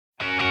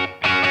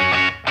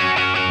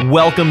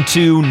Welcome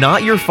to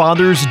Not Your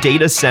Father's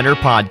Data Center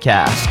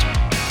Podcast,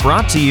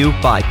 brought to you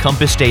by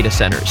Compass Data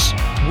Centers.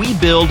 We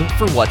build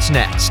for what's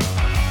next.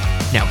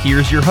 Now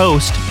here's your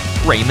host,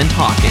 Raymond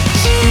Hawkins.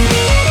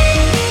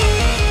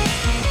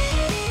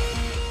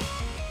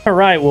 All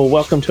right, well,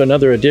 welcome to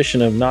another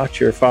edition of Not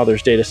Your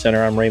Father's Data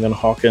Center. I'm Raymond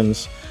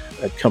Hawkins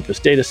at Compass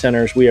Data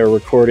Centers. We are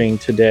recording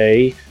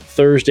today,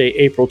 Thursday,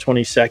 April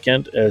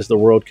 22nd, as the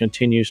world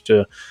continues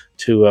to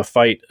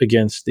fight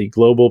against the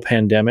global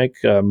pandemic.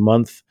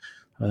 Month,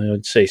 I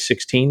would say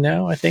 16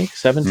 now, I think,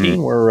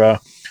 17, where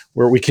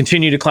we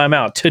continue to climb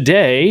out.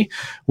 Today,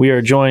 we are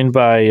joined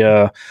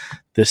by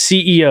the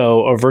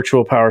CEO of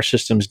Virtual Power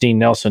Systems, Dean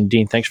Nelson.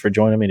 Dean, thanks for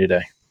joining me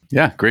today.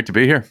 Yeah, great to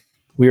be here.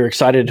 We are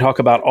excited to talk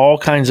about all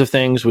kinds of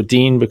things with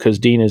Dean because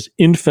Dean is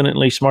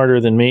infinitely smarter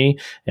than me,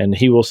 and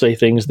he will say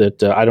things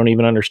that I don't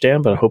even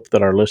understand, but I hope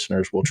that our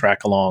listeners will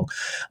track along.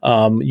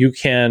 You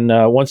can,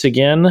 once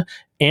again,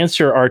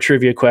 answer our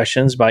trivia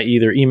questions by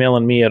either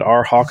emailing me at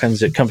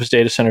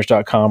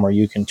rhawkins@compassdatacenters.com, or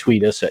you can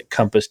tweet us at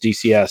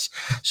compassdcs.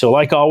 So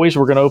like always,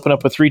 we're going to open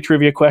up with 3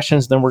 trivia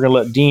questions, then we're going to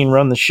let Dean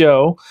run the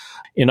show.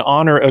 In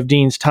honor of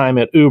Dean's time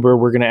at Uber,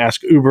 we're going to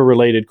ask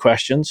Uber-related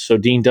questions, so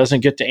Dean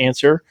doesn't get to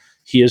answer.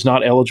 He is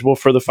not eligible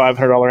for the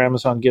 $500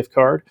 Amazon gift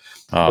card.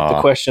 But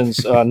the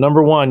questions,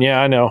 number one, yeah,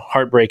 I know,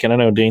 heartbreaking. I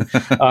know, Dean.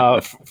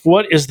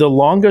 What is the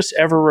longest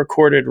ever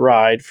recorded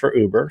ride for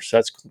Uber? So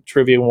that's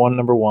trivia one,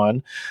 number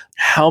one.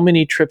 How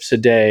many trips a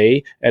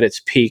day at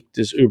its peak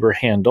does Uber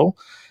handle?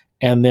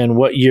 And then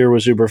what year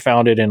was Uber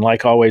founded? And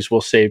like always,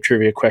 we'll save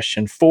trivia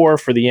question 4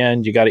 for the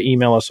end. You got to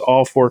email us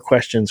all 4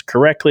 questions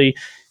correctly,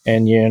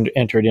 and you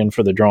entered in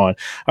for the drawing.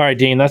 All right,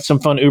 Dean, that's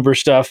some fun Uber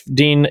stuff.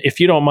 Dean, if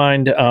you don't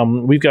mind,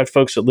 we've got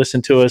folks that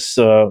listen to us,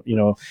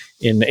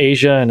 in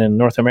Asia and in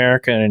North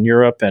America and in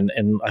Europe, and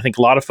I think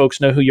a lot of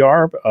folks know who you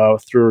are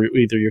through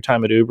either your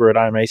time at Uber or at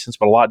iMasons,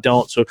 but a lot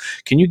don't. So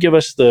can you give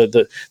us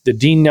the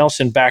Dean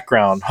Nelson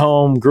background,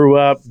 home, grew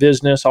up,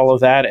 business, all of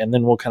that, and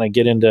then we'll kind of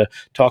get into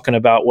talking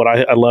about what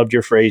I loved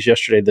your phrase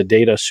yesterday, the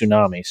data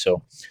tsunami.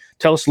 So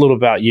tell us a little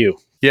about you.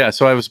 Yeah,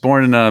 so I was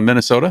born in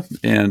Minnesota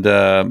and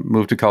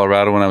moved to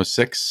Colorado when I was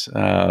 6,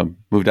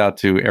 moved out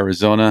to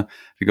Arizona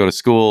to go to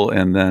school,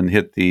 and then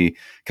hit the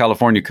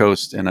California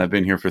coast, and I've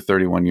been here for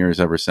 31 years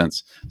ever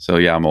since. So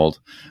yeah, I'm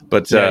old.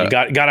 But you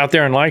got out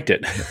there and liked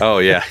it. Oh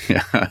yeah.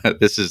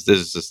 This is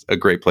just a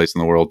great place in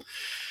the world.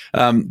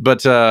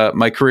 But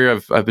my career,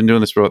 I've been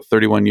doing this for about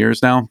 31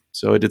 years now.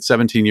 So I did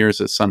 17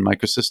 years at Sun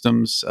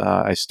Microsystems.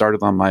 I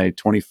started on my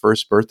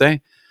 21st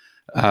birthday.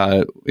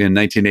 In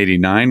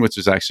 1989, which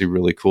was actually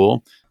really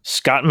cool.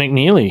 Scott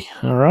McNeely.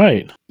 All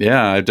right.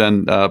 Yeah, I've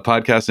done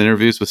podcasts and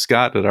interviews with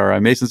Scott at our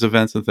iMasons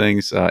events and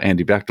things.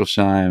 Andy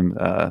Bechtelsheim,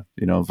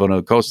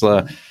 Vono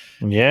Kosla.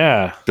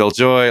 Yeah. Bill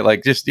Joy,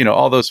 like just,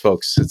 all those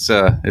folks. It's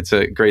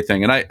a great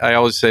thing. And I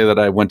always say that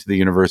I went to the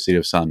University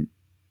of Sun,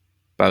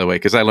 by the way,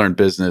 because I learned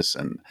business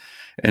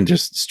and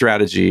just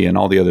strategy and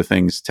all the other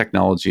things,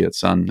 technology at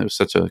Sun. It was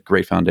such a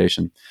great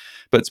foundation.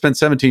 But spent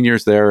 17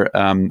 years there.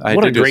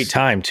 What a great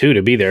time, too,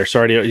 to be there.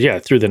 Through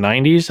the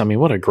 90s. I mean,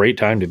 what a great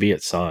time to be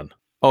at Sun.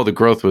 Oh, the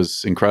growth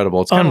was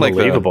incrable. It's kind of like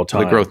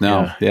the growth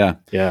now. Yeah.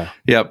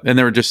 And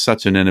they were just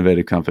such an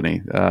innovative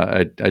company.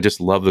 I just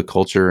love the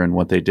culture and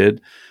what they did.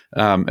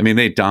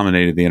 They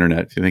dominated the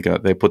internet. If you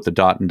think they put the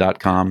dot and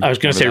 .com. I was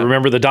going to say,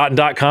 remember the dot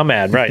and .com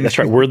ad, right? That's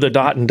right. We're the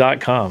dot and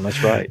 .com.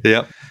 That's right.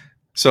 Yep.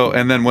 So,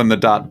 and then when the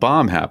dot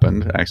bomb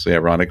happened, actually,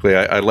 ironically,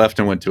 I left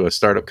and went to a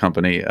startup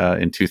company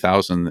in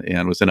 2000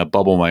 and was in a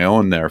bubble of my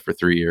own there for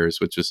 3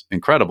 years, which was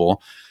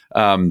incredible.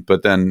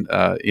 But then,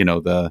 how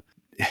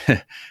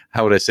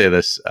would I say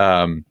this?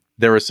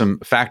 There were some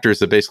factors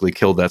that basically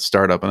killed that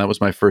startup. And that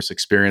was my first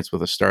experience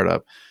with a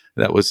startup.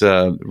 That was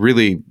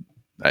really,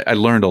 I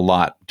learned a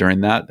lot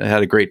during that. I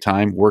had a great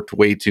time, worked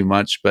way too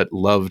much, but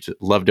loved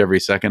every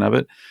second of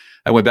it.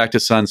 I went back to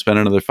Sun, spent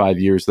another 5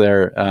 years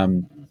there.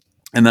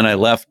 And then I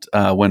left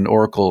when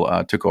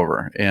Oracle took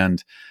over,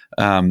 and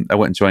I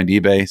went and joined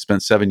eBay,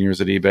 spent 7 years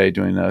at eBay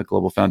doing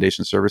global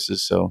foundation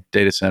services. So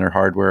data center,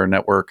 hardware,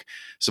 network,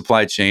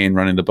 supply chain,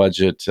 running the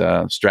budget,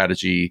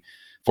 strategy,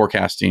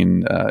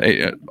 forecasting,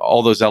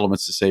 all those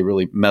elements to say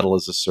really metal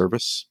as a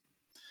service.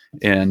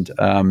 And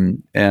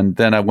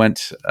then I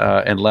went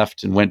and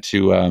left and went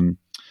to,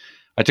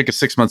 I took a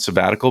 6-month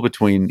sabbatical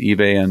between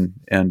eBay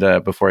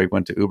and before I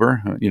went to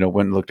Uber,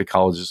 went and looked at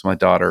colleges with my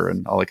daughter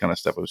and all that kind of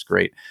stuff. It was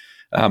great.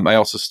 I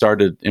also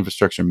started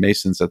Infrastructure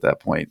Masons at that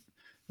point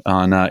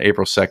on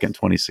April 2nd,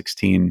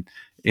 2016.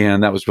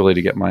 And that was really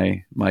to get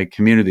my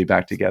community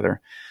back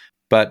together.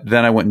 But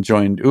then I went and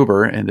joined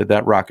Uber and did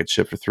that rocket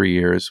ship for 3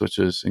 years, which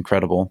was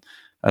incredible.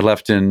 I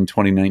left in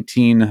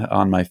 2019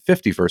 on my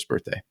 51st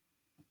birthday.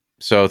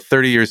 So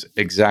 30 years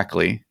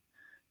exactly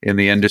in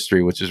the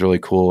industry, which is really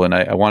cool. And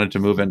I wanted to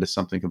move into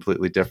something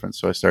completely different.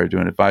 So I started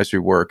doing advisory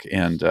work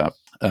and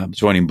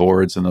joining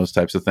boards and those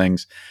types of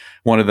things.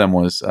 One of them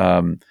was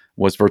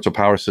Virtual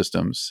Power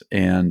Systems.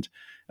 And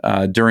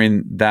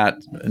during that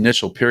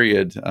initial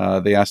period,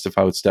 they asked if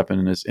I would step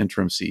in as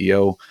interim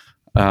CEO.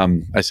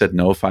 I said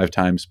no 5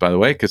 times, by the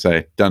way, because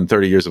I done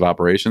 30 years of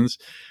operations.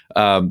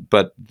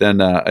 But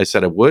then I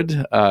said I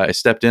would. I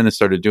stepped in and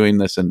started doing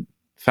this and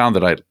found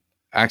that I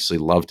actually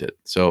loved it.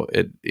 So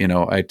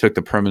I took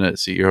the permanent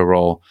CEO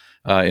role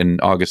in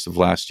August of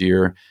last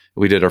year.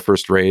 We did our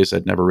first raise.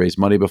 I'd never raised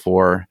money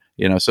before,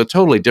 so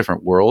totally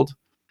different world.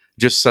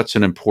 Just such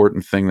an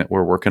important thing that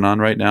we're working on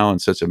right now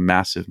and such a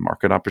massive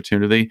market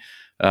opportunity.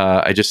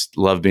 I just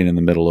love being in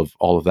the middle of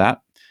all of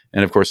that.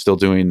 And of course, still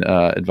doing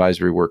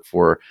advisory work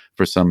for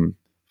some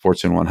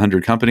Fortune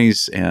 100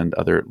 companies and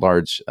other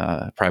large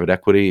private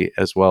equity,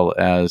 as well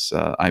as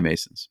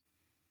iMasons.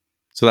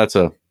 So that's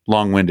a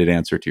long-winded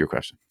answer to your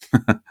question.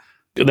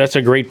 That's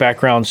a great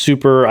background.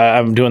 Super.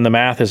 I'm doing the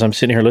math as I'm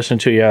sitting here listening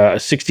to you.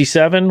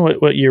 67?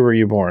 What year were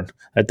you born?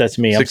 That's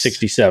me. I'm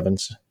 67.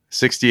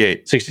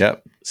 68. 60,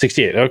 yep.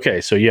 68. Okay.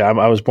 So yeah,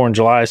 I was born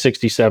July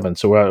 67.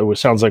 So it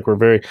sounds like we're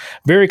very,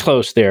 very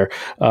close there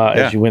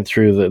as you went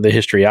through the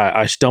history.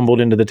 I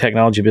stumbled into the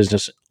technology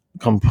business,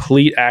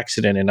 complete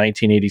accident in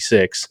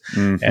 1986,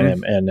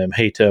 and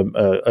hate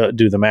to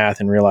do the math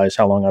and realize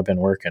how long I've been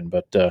working.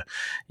 But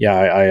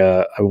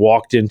I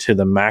walked into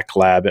the Mac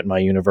lab at my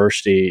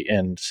university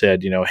and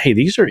said, hey,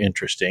 these are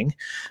interesting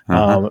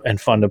and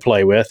fun to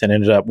play with, and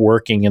ended up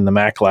working in the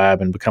Mac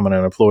lab and becoming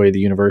an employee of the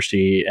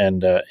university.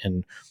 And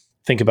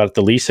think about it,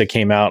 the Lisa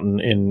came out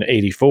in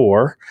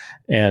 84.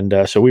 And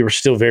so we were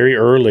still very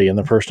early in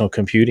the personal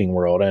computing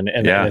world. And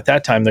at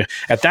that time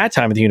at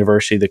the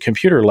university, the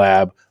computer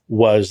lab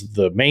was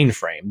the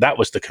mainframe. That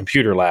was the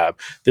computer lab.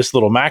 This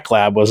little Mac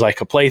lab was like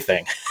a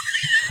plaything.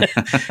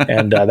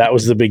 And that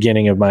was the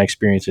beginning of my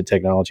experience in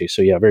technology.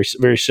 So yeah, very,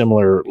 very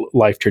similar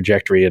life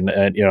trajectory. And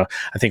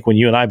I think when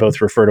you and I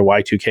both refer to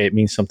Y2K, it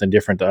means something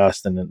different to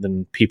us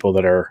than people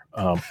that are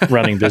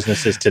running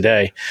businesses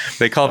today.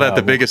 They call that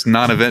the biggest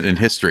non-event in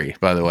history,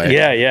 by the way.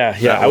 Yeah.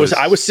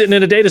 I was sitting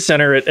in a data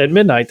center at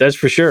midnight. That's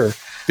for sure.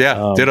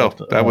 Yeah, ditto.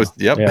 That was,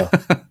 yep. Yeah.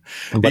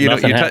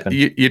 But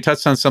you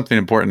touched on something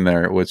important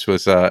there, which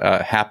was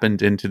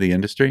happened into the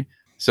industry.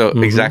 So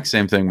exact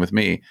same thing with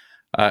me.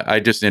 I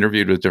just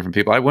interviewed with different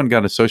people. I went and got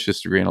an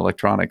associate's degree in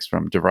electronics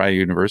from DeVry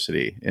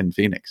University in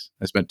Phoenix.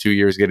 I spent 2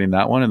 years getting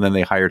that one, and then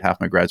they hired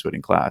half my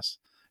graduating class.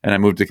 And I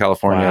moved to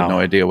California. I had no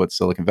idea what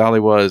Silicon Valley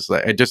was.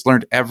 I just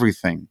learned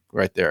everything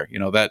right there.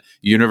 That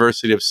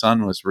University of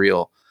Sun was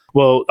real.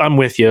 Well, I'm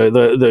with you.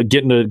 The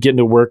getting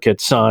to work at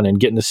Sun and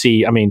getting to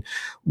see,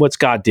 what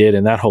Scott did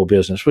in that whole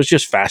business was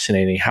just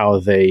fascinating. How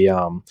they,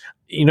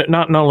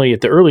 not only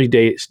at the early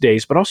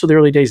days, but also the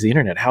early days of the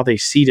internet, how they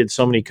seeded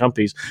so many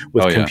companies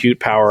with compute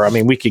power.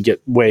 We could get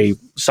way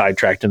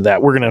sidetracked into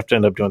that. We're going to have to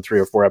end up doing 3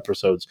 or 4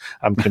 episodes,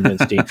 I'm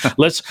convinced, Dean.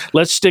 Let's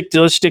stick to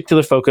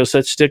the focus.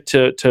 Let's stick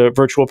to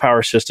virtual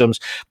power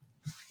systems.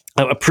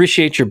 I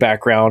appreciate your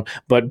background,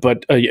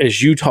 but as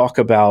you talk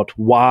about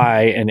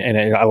why, and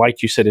I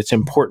like you said, it's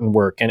important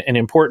work and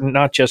important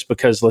not just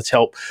because let's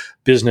help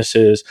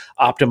businesses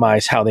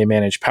optimize how they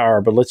manage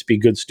power, but let's be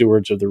good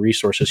stewards of the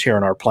resources here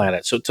on our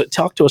planet. So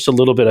talk to us a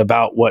little bit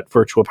about what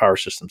Virtual Power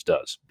Systems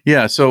does.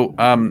 Yeah, so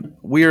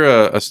we're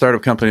a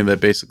startup company that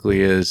basically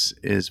is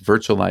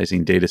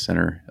virtualizing data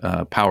center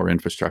power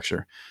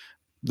infrastructure.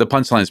 The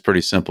punchline is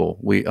pretty simple.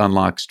 We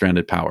unlock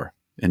stranded power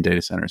in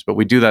data centers, but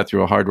we do that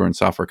through a hardware and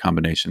software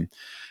combination.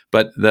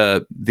 But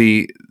let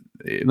me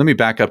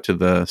back up to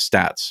the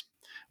stats.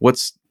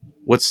 What's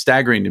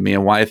staggering to me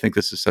and why I think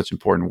this is such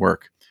important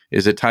work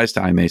is it ties to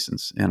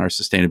iMasons and our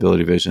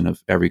sustainability vision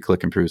of every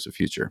click improves the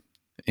future.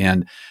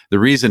 And the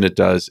reason it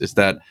does is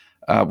that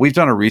we've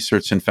done our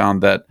research and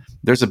found that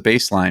there's a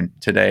baseline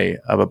today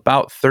of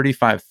about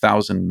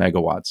 35,000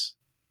 megawatts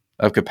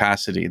of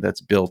capacity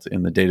that's built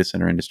in the data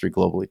center industry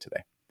globally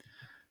today.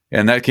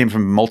 And that came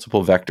from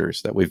multiple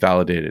vectors that we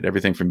validated,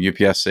 everything from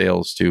UPS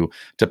sales to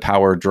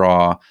power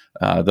draw,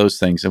 those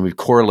things. And we've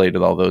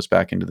correlated all those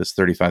back into this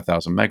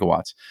 35,000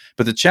 megawatts.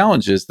 But the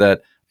challenge is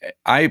that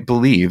I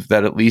believe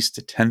that at least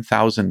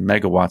 10,000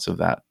 megawatts of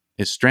that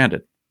is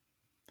stranded.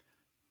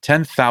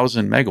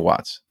 10,000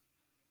 megawatts.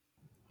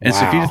 And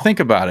so if you think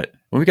about it,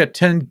 when we got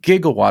 10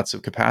 gigawatts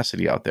of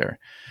capacity out there,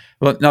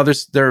 well, now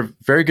there are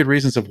very good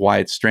reasons of why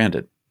it's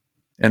stranded.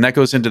 And that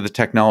goes into the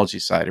technology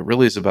side. It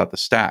really is about the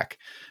stack.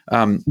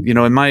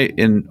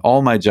 In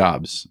all my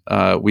jobs,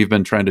 we've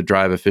been trying to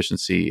drive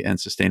efficiency and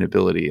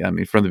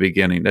sustainability. From the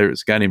beginning, there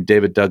was a guy named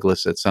David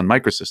Douglas at Sun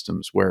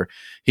Microsystems where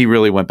he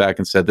really went back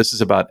and said, this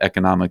is about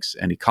economics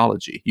and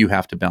ecology. You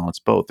have to balance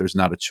both. There's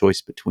not a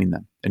choice between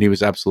them. And he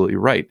was absolutely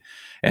right.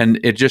 And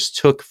it just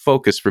took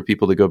focus for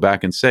people to go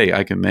back and say,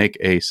 I can make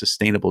a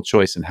sustainable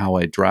choice in how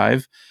I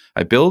drive,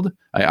 I build,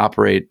 I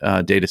operate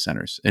data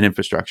centers and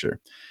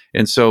infrastructure.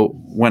 And so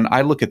when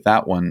I look at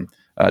that one,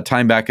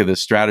 tying back to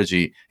this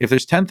strategy, if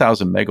there's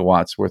 10,000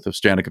 megawatts worth of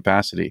stranded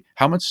capacity,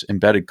 how much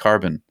embedded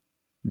carbon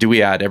do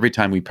we add every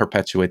time we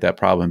perpetuate that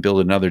problem and build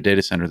another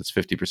data center that's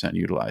 50%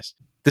 utilized?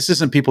 This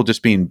isn't people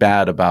just being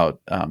bad about,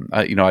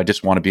 I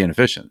just want to be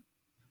inefficient.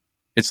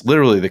 It's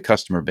literally the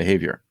customer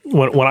behavior.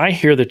 When I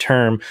hear the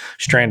term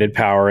stranded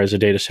power as a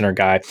data center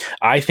guy,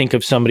 I think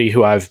of somebody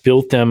who I've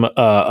built them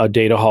a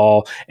data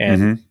hall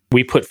and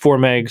We put 4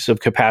 megs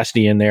of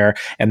capacity in there,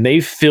 and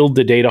they've filled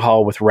the data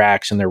hall with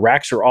racks, and their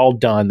racks are all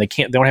done. They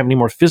don't have any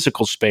more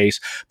physical space,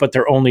 but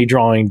they're only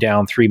drawing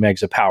down 3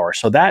 megs of power.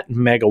 So that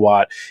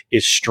megawatt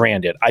is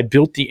stranded. I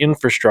built the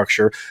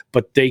infrastructure,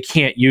 but they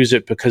can't use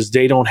it because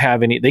they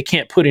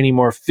can't put any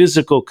more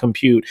physical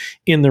compute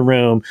in the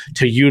room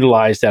to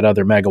utilize that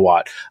other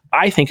megawatt.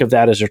 I think of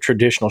that as a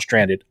traditional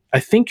stranded. I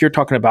think you're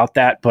talking about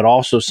that, but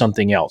also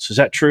something else. Is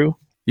that true?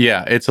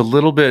 Yeah, it's a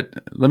little bit,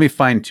 let me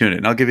fine tune it.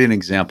 And I'll give you an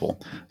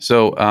example.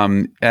 So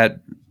at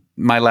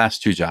my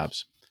last 2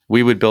 jobs,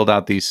 we would build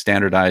out these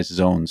standardized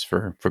zones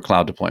for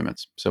cloud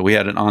deployments. So we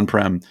had an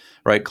on-prem,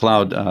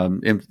 cloud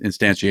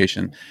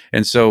instantiation.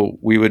 And so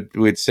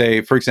we'd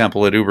say, for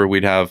example, at Uber,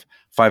 we'd have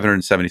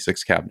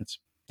 576 cabinets.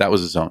 That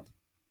was a zone.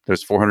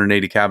 There's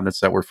 480 cabinets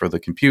that were for the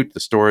compute, the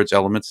storage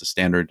elements, the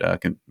standard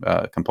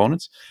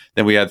components.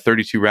 Then we had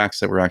 32 racks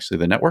that were actually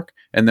the network.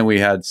 And then we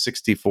had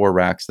 64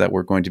 racks that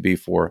were going to be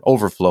for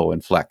overflow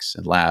and flex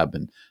and lab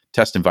and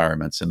test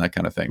environments and that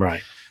kind of thing.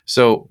 Right.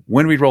 So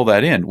when we roll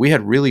that in, we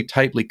had really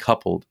tightly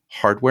coupled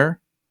hardware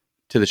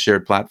to the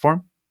shared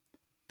platform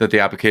that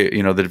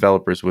the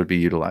developers would be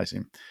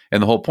utilizing.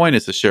 And the whole point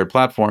is the shared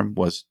platform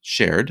was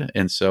shared.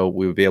 And so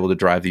we would be able to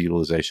drive the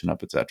utilization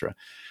up, et cetera,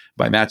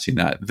 by matching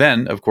that.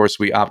 Then, of course,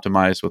 we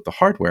optimized with the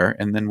hardware,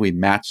 and then we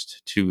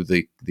matched to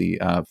the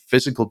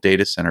physical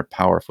data center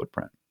power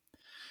footprint.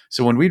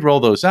 So when we'd roll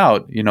those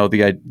out,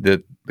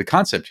 the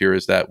concept here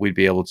is that we'd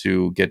be able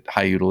to get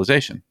high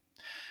utilization.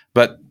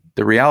 But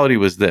the reality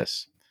was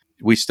this.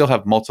 We still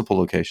have multiple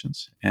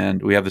locations,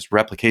 and we have this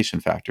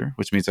replication factor,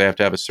 which means I have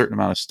to have a certain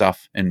amount of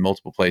stuff in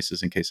multiple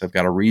places in case I've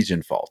got a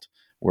region fault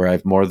where I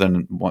have more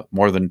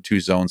than 2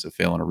 zones that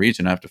fail in a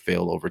region. I have to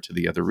fail over to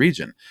the other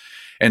region.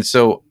 And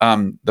so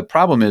the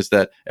problem is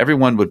that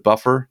everyone would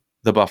buffer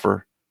the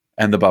buffer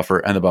and the buffer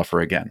and the buffer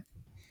again.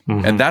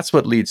 Mm-hmm. And that's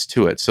what leads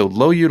to it. So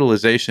low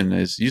utilization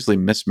is usually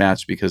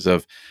mismatched because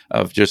of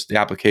just the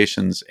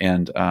applications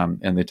and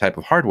the type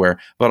of hardware,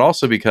 but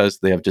also because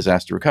they have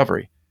disaster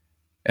recovery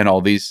and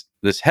all this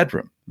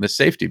headroom, this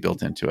safety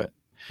built into it.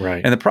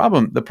 Right. And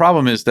the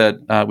problem is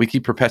that we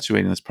keep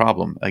perpetuating this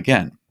problem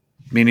again.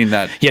 Meaning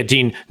that, yeah,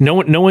 Dean, no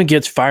one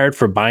gets fired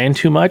for buying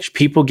too much.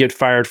 People get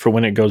fired for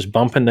when it goes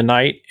bump in the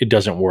night, it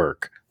doesn't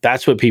work.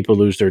 That's what people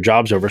lose their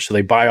jobs over. So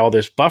they buy all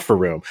this buffer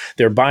room.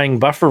 They're buying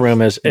buffer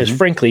room as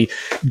frankly,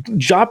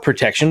 job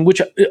protection,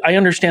 which I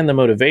understand the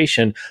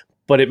motivation,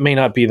 but it may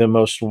not be the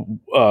most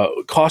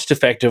cost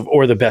effective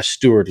or the best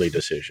stewardly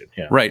decision.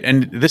 Yeah. Right.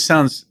 And this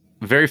sounds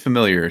very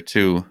familiar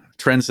to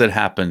trends that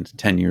happened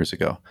 10 years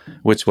ago,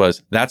 which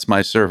was, that's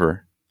my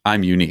server,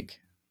 I'm unique.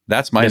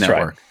 That's my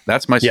network. Right.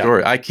 That's my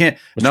story. I can't.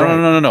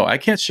 No. I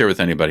can't share with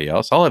anybody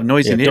else. I'll have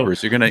noisy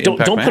neighbors. You're going to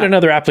impact. Don't put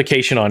another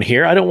application on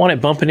here. I don't want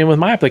it bumping in with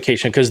my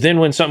application because then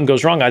when something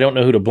goes wrong, I don't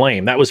know who to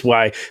blame. That was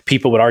why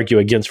people would argue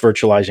against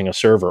virtualizing a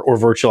server or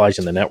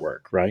virtualizing the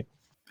network, right?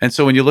 And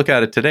so when you look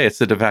at it today, it's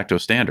the de facto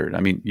standard.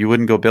 I mean, you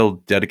wouldn't go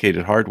build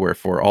dedicated hardware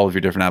for all of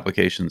your different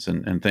applications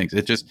and things.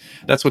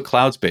 That's what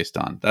cloud's based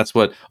on. That's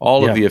what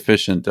all of the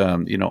efficient,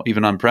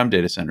 even on-prem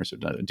data centers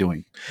are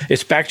doing.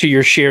 It's back to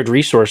your shared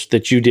resource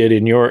that you did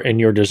in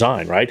your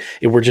design, right?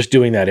 We're just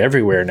doing that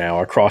everywhere now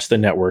across the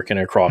network and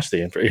across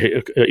the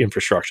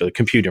infrastructure, the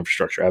compute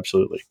infrastructure.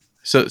 Absolutely.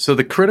 So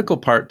the critical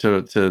part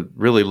to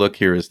really look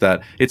here is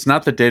that it's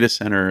not the data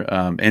center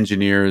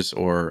engineers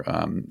or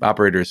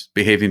operators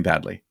behaving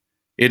badly.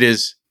 It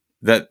is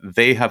that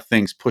they have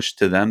things pushed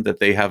to them that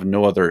they have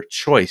no other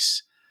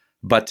choice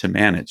but to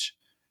manage.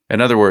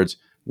 In other words,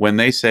 when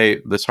they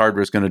say this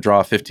hardware is going to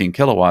draw 15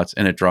 kilowatts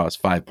and it draws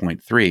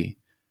 5.3,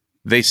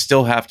 they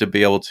still have to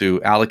be able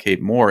to allocate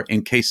more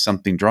in case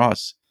something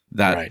draws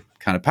that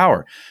kind of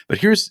power. But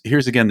here's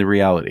again the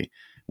reality.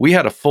 We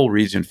had a full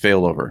region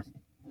failover,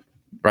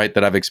 right,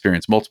 that I've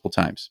experienced multiple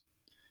times.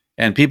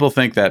 And people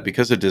think that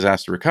because of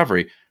disaster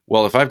recovery,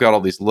 well, if I've got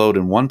all these load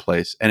in one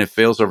place and it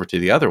fails over to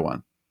the other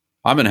one,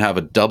 I'm going to have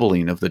a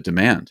doubling of the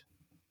demand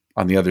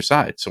on the other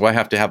side. So I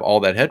have to have all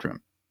that headroom,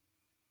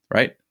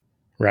 right?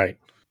 Right.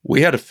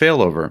 We had a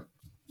failover,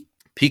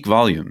 peak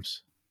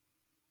volumes,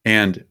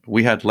 and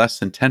we had less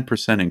than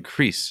 10%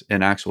 increase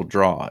in actual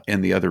draw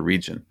in the other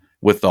region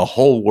with the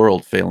whole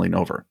world failing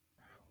over.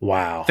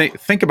 Wow.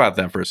 Think about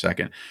that for a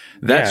second.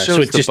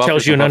 So it just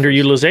tells you an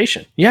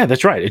underutilization. Yeah,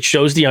 that's right. It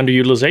shows the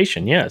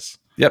underutilization. Yes.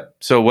 Yep.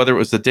 So whether it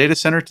was the data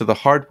center to the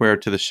hardware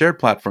to the shared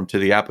platform to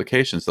the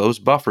applications, those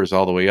buffers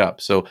all the way up.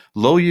 So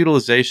low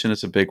utilization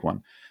is a big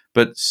one,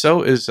 but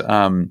so is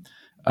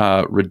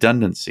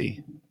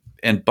redundancy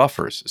and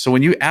buffers. So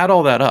when you add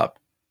all that up,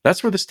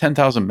 that's where this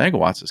 10,000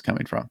 megawatts is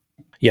coming from.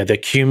 Yeah, the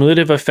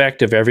cumulative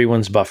effect of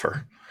everyone's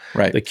buffer.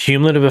 Right. The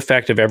cumulative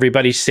effect of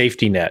everybody's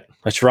safety net.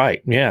 That's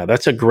right. Yeah,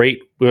 that's a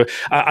great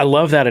I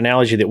love that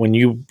analogy that when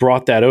you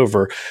brought that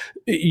over,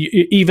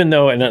 even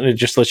though, and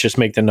let's just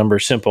make the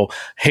numbers simple.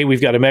 Hey,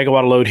 we've got a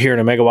megawatt load here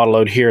and a megawatt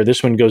load here.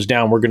 This one goes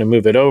down. We're going to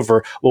move it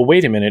over. Well,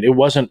 wait a minute. It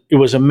was a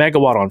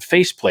megawatt on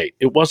faceplate.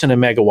 It wasn't a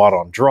megawatt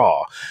on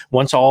draw.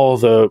 Once all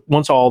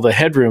the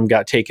headroom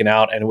got taken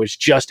out and it was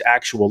just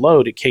actual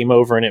load, it came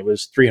over and it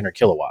was 300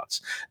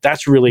 kilowatts.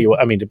 That's really,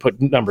 I mean, to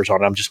put numbers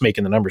on it, I'm just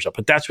making the numbers up,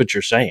 but that's what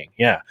you're saying.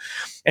 Yeah.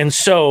 And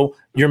so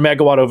your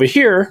megawatt over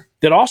here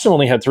that also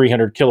only had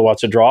 300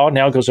 kilowatts of draw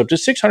now goes up to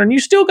 600 and you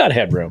still got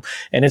headroom.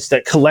 And it's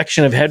that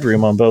collection of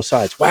headroom on both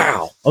sides.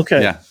 Wow.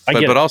 Okay. Yeah.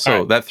 But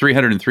also that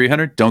 300 and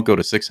 300 don't go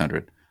to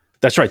 600.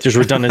 That's right. There's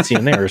redundancy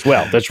in there as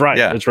well. That's right.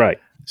 Yeah. That's right.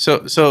 So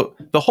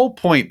the whole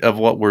point of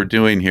what we're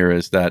doing here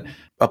is that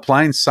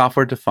applying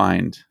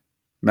software-defined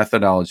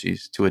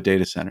methodologies to a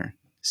data center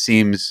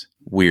seems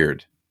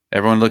weird.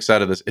 Everyone looks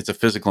out of this, it's a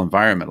physical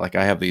environment. Like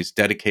I have these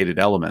dedicated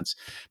elements,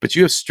 but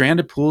you have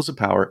stranded pools of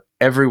power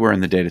everywhere in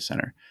the data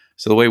center.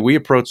 So the way we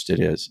approached it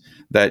is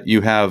that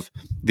you have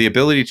the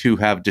ability to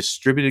have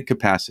distributed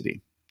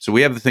capacity. So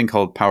we have the thing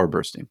called power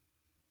bursting.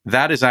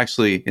 That is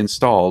actually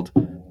installed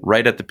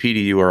right at the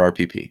PDU or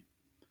RPP.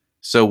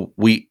 So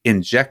we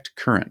inject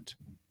current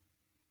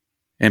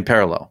in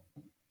parallel.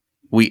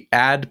 We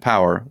add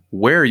power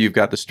where you've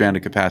got the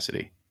stranded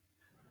capacity.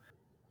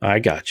 I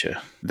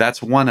gotcha.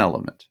 That's one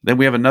element. Then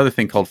we have another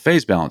thing called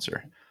phase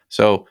balancer.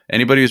 So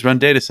anybody who's run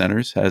data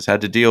centers has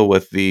had to deal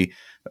with the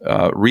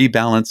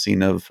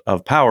rebalancing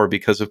of power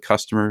because of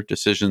customer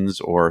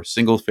decisions or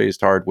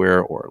single-phased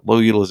hardware or low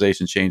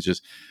utilization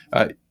changes.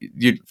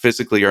 You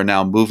physically are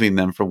now moving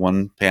them from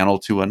one panel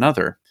to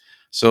another.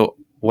 So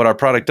what our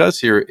product does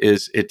here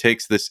is it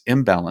takes this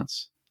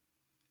imbalance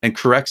and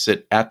corrects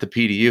it at the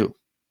PDU.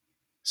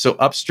 So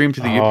upstream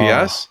to the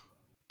UPS,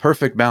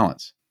 perfect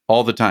balance.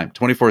 All the time,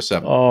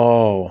 24/7.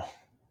 Oh,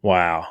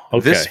 wow.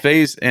 Okay. This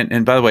phase,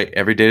 and by the way,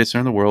 every data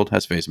center in the world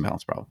has phase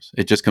imbalance problems.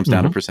 It just comes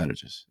down to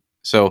percentages.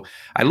 So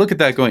I look at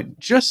that going,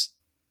 just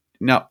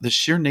now, the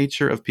sheer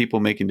nature of people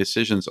making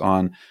decisions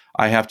on,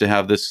 I have to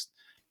have this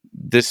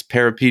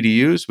pair of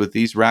PDUs with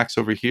these racks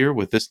over here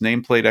with this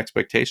nameplate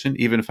expectation.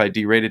 Even if I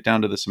derate it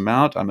down to this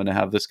amount, I'm going to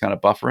have this kind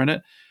of buffer in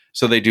it.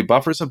 So they do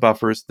buffers of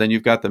buffers. Then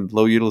you've got the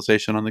low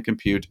utilization on the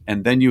compute.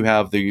 And then you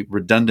have the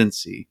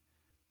redundancy.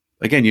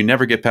 Again, you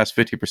never get past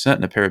 50%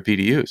 in a pair of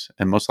PDUs,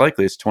 and most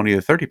likely it's 20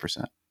 to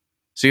 30%.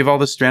 So you have all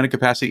this stranded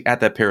capacity at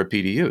that pair of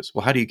PDUs.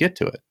 Well, how do you get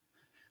to it?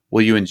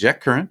 Well, you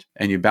inject current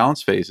and you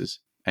balance phases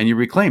and you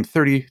reclaim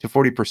 30 to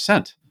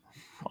 40%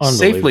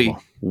 safely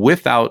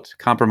without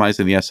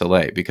compromising the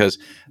SLA, because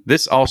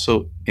this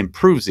also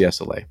improves the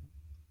SLA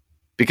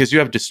because you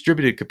have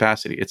distributed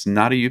capacity. It's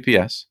not a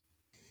UPS.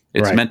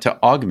 It's meant to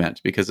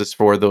augment because it's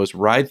for those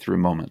ride-through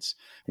moments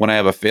when I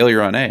have a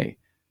failure on A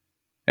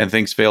and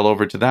things fail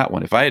over to that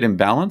one. If I had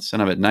imbalance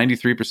and I'm at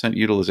 93%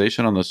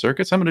 utilization on those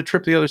circuits, I'm going to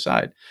trip the other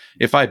side.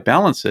 If I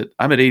balance it,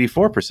 I'm at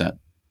 84%.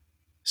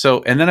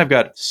 So, and then I've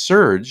got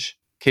surge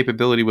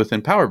capability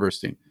within power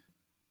bursting.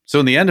 So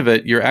in the end of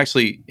it, you're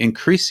actually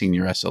increasing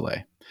your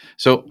SLA.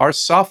 So our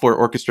software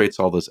orchestrates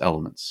all those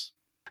elements.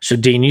 So,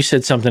 Dean, you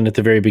said something at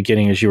the very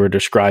beginning as you were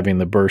describing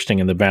the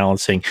bursting and the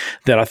balancing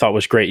that I thought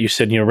was great. You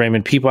said,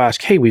 Raymond, people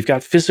ask, hey, we've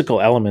got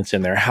physical elements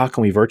in there. How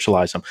can we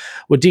virtualize them?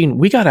 Well, Dean,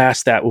 we got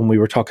asked that when we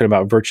were talking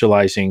about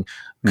virtualizing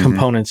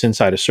components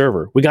inside a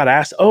server. We got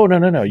asked, oh,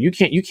 no. You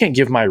can't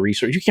give my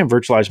resource. You can't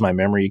virtualize my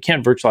memory. You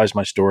can't virtualize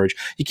my storage.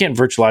 You can't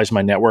virtualize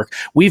my network.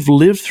 We've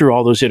lived through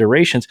all those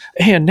iterations.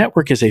 Hey, a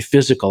network is a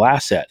physical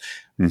asset.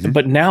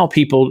 But now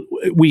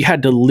we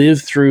had to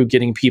live through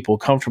getting people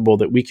comfortable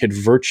that we could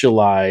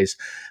virtualize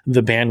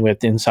the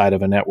bandwidth inside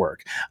of a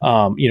network.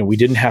 We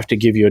didn't have to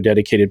give you a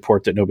dedicated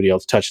port that nobody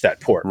else touched that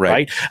port,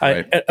 right?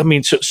 I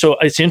mean, so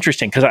it's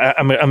interesting because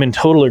I'm in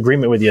total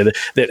agreement with you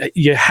that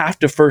you have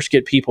to first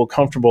get people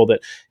comfortable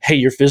that, hey,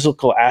 your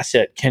physical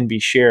asset can be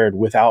shared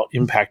without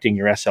impacting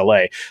your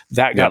SLA.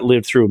 That got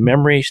lived through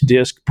memory,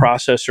 disk,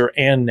 processor,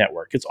 and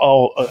network. It's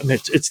all,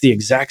 it's the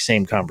exact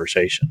same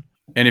conversation.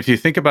 And if you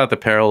think about the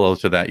parallel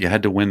to that, you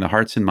had to win the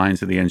hearts and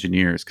minds of the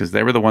engineers because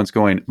they were the ones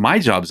going, my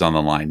job's on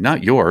the line,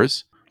 not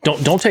yours.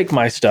 Don't take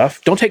my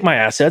stuff. Don't take my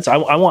assets.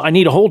 I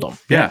need to hold them.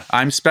 Yeah,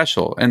 I'm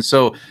special. And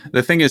so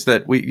the thing is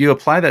that you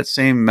apply that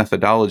same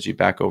methodology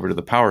back over to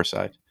the power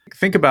side.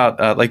 Think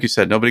about, like you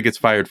said, nobody gets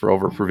fired for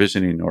over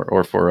provisioning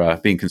or for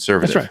being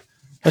conservative.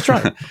 That's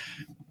right.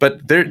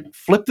 But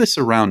flip this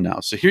around now.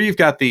 So here you've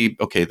got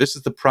this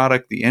is the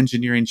product, the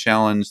engineering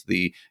challenge,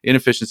 the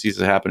inefficiencies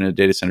that happen in a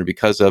data center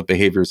because of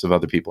behaviors of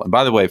other people. And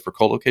by the way, for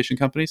co-location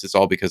companies, it's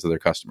all because of their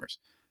customers.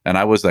 And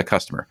I was that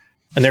customer.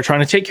 And they're trying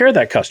to take care of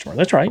that customer.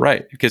 That's right.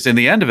 Right. Because in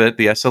the end of it,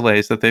 the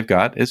SLAs that they've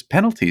got is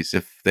penalties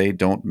if they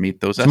don't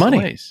meet those SLAs.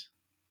 Money.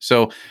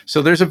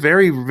 So there's a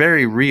very,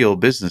 very real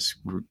business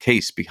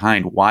case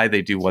behind why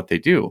they do what they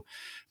do.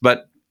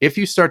 But if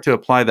you start to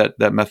apply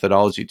that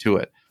methodology to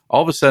it,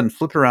 all of a sudden,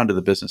 flip it around to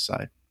the business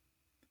side.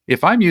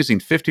 If I'm using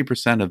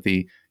 50% of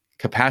the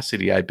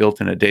capacity I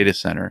built in a data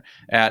center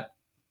at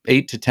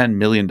 $8 to $10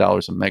 million a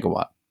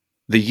megawatt,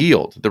 the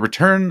yield, the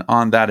return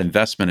on that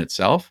investment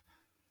itself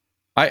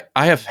I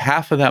have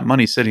half of that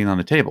money sitting on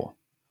the table.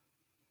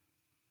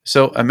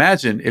 So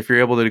imagine if you're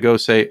able to go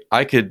say,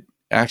 I could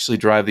actually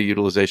drive the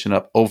utilization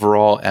up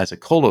overall as a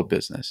colo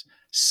business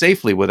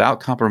safely without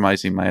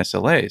compromising my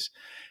SLAs.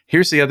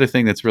 Here's the other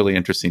thing that's really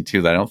interesting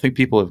too, that I don't think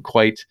people have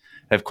quite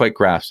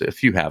grasped. A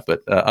few have,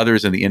 but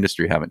others in the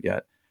industry haven't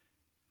yet.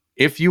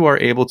 If you are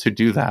able to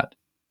do that,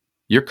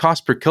 your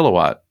cost per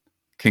kilowatt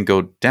can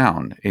go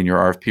down in your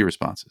RFP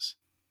responses.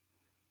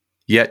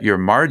 Yet your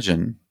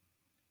margin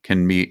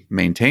can be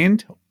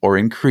maintained or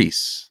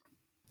increase.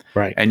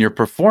 Right. And your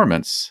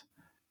performance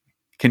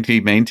can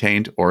be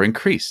maintained or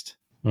increased.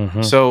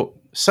 Mm-hmm. So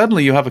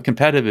suddenly you have a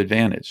competitive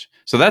advantage.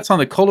 So that's on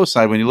the colo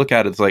side. When you look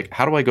at it, it's like,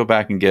 how do I go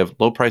back and give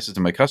low prices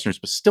to my customers,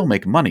 but still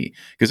make money?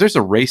 Because there's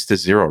a race to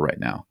zero right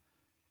now,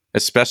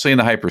 especially in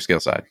the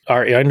hyperscale side.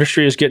 Our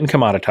industry is getting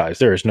commoditized.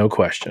 There is no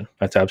question.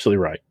 That's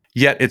absolutely right.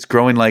 Yet it's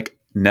growing like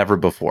never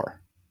before.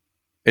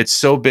 It's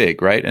so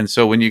big, right? And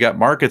so when you got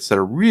markets that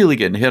are really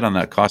getting hit on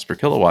that cost per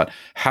kilowatt,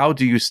 how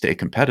do you stay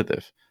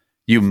competitive?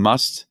 You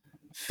must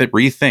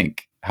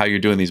rethink how you're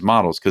doing these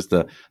models, because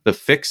the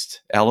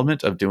fixed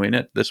element of doing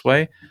it this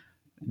way,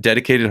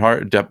 dedicated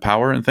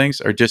power and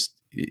things are just,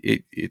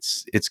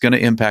 it's going to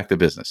impact the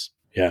business.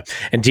 Yeah.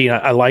 And Dean,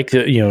 I like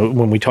that,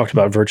 when we talked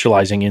about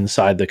virtualizing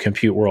inside the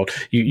compute world,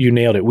 you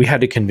nailed it. We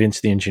had to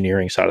convince the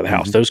engineering side of the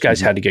house. Those guys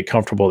had to get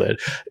comfortable that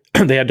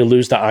they had to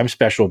lose the I'm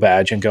special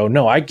badge and go,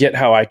 no, I get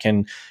how I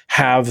can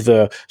have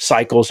the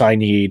cycles I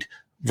need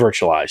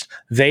virtualized.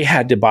 They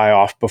had to buy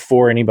off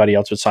before anybody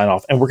else would sign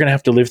off. And we're going to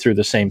have to live through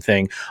the same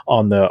thing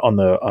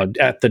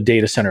at the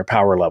data center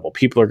power level.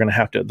 People are going to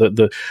have to,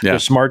 the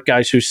smart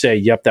guys who say,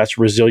 yep, that's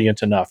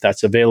resilient enough,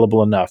 that's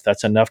available enough,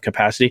 that's enough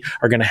capacity,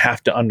 are going to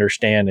have to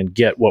understand and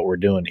get what we're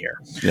doing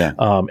here. Yeah.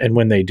 And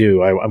when they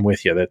do, I'm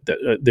with you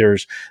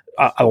that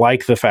I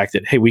like the fact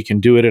that, hey, we can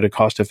do it at a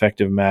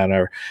cost-effective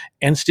manner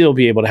and still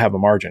be able to have a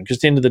margin. Because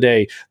at the end of the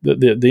day,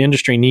 the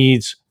industry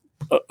needs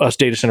us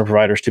data center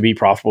providers to be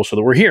profitable so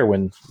that we're here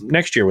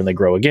next year when they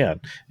grow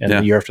again, and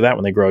the year after that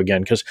when they grow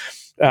again. Because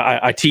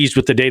I teased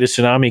with the data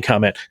tsunami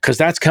comment, because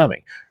that's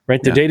coming,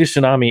 right? The data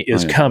tsunami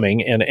is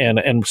coming,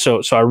 and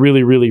so I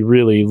really, really,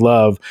 really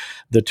love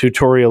the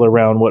tutorial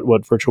around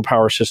what virtual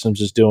power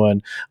systems is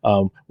doing.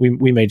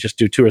 We may just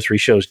do 2 or 3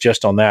 shows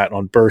just on that,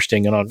 on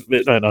bursting and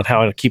on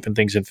how keeping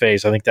things in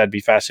phase. I think that'd be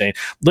fascinating.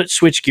 Let's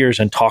switch gears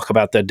and talk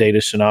about that data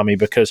tsunami,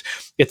 because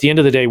at the end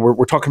of the day,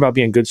 we're talking about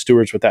being good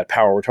stewards with that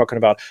power. We're talking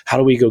about how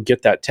do we go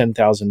get that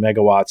 10,000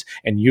 megawatts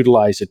and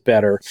utilize it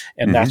better,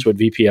 and that's what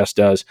VPS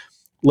does.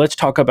 Let's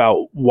talk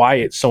about why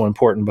it's so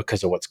important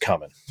because of what's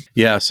coming.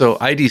 Yeah, so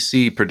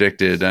IDC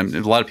predicted, a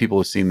lot of people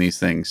have seen these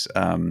things,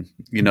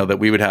 that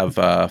we would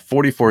have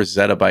 44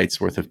 zettabytes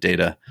worth of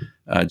data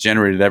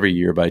generated every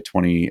year by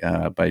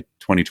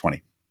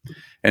 2020.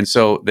 And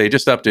so they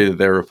just updated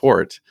their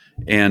report.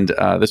 And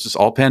this was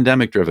all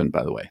pandemic driven,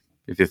 by the way,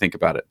 if you think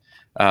about it.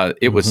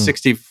 It was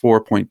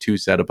 64.2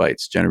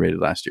 zettabytes generated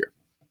last year.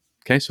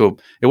 Okay, so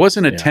it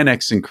wasn't a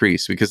 10x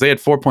increase, because they had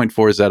 4.4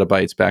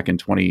 zettabytes back in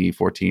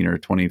 2014 or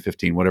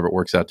 2015, whatever it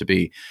works out to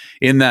be,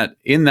 in that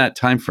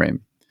time frame,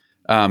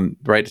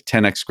 right?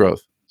 10x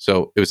growth.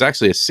 So it was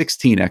actually a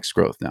 16x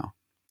growth now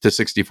to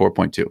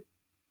 64.2.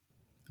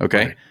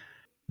 Okay, right.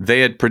 They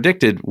had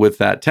predicted with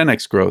that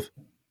 10x growth,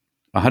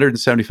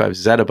 175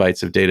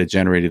 zettabytes of data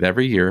generated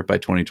every year by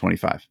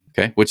 2025.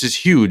 Okay, which is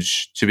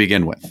huge to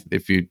begin with.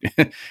 If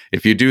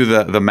you do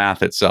the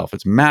math itself,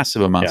 it's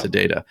massive amounts of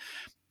data.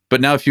 But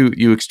now if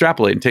you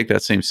extrapolate and take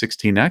that same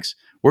 16x,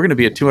 we're going to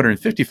be at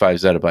 255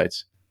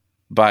 zettabytes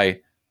by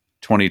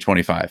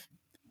 2025.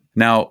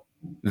 Now,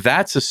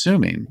 that's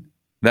assuming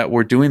that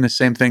we're doing the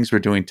same things we're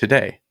doing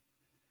today.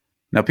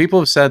 Now, people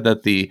have said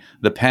that the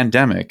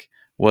pandemic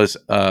was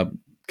kind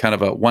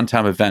of a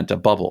one-time event, a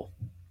bubble.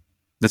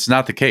 That's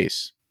not the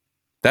case.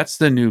 That's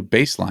the new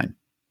baseline.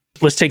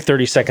 Let's take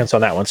 30 seconds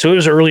on that one. So it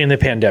was early in the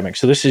pandemic.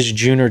 So this is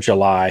June or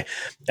July.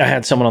 I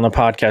had someone on the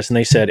podcast and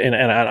they said,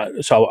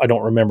 so I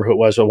don't remember who it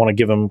was. So I want to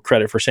give them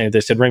credit for saying it.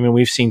 They said, Raymond,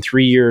 we've seen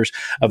 3 years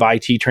of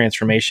IT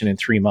transformation in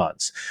 3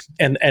 months.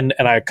 And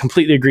I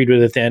completely agreed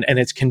with it then. And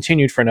it's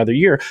continued for another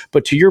year.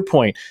 But to your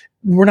point,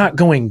 we're not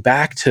going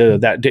back to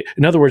that.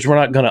 In other words, we're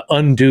not going to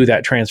undo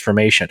that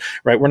transformation,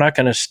 right? We're not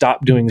going to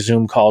stop doing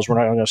Zoom calls. We're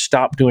not going to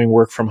stop doing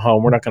work from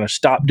home. We're not going to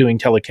stop doing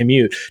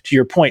telecommute. To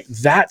your point,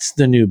 that's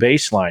the new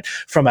baseline.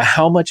 From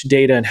how much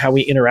data and how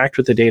we interact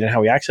with the data and how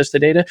we access the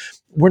data,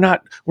 we're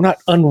not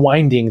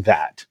unwinding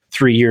that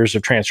 3 years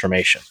of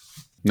transformation.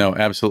 No,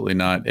 absolutely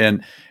not.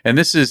 And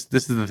this is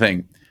the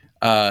thing.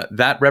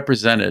 That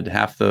represented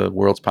half the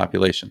world's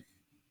population.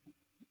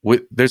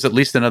 There's at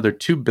least another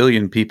 2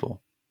 billion people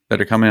that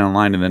are coming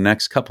online in the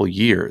next couple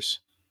years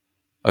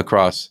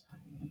across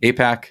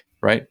APAC,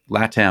 right?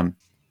 LATAM,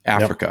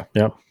 Africa,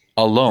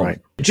 alone. Right.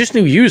 Just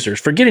new users.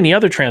 Forget any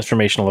other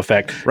transformational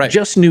effect. Right.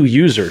 Just new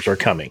users are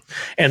coming,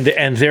 and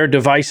their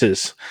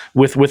devices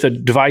with a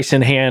device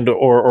in hand,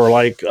 or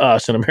like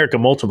us in America,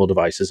 multiple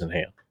devices in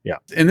hand. Yeah.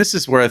 And this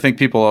is where I think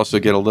people also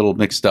get a little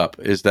mixed up.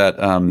 Is that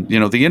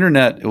the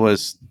internet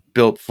was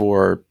built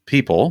for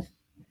people,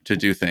 to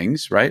do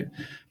things, right?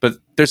 But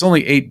there's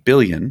only 8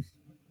 billion,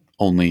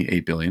 only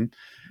 8 billion.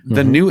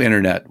 The new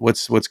internet,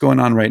 what's going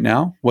on right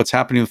now? What's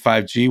happening with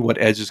 5G? What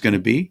edge is going to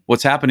be?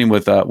 What's happening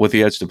with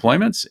the edge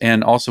deployments,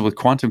 and also with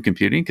quantum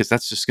computing, because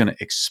that's just going to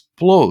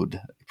explode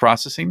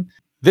processing.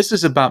 This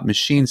is about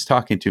machines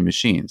talking to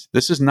machines.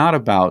 This is not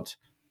about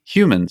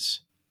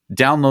humans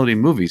downloading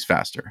movies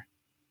faster.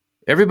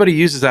 Everybody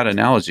uses that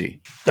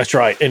analogy. That's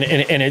right, and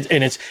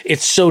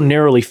it's so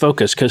narrowly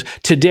focused, because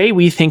today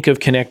we think of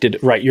connected.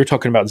 Right, you're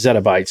talking about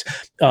zettabytes.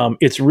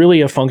 It's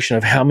really a function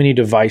of how many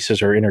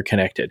devices are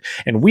interconnected,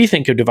 and we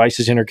think of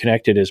devices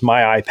interconnected as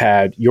my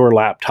iPad, your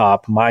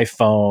laptop, my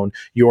phone,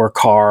 your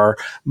car,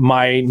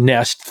 my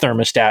Nest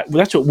thermostat.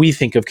 That's what we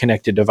think of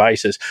connected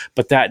devices.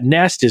 But that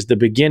Nest is the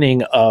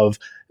beginning of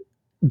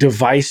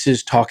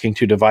devices talking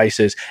to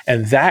devices,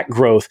 and that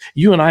growth,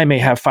 you and I may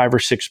have 5 or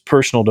 6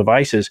 personal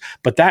devices,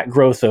 but that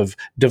growth of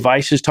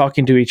devices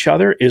talking to each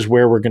other is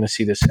where we're going to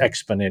see this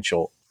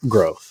exponential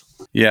growth.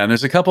 Yeah, and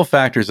there's a couple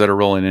factors that are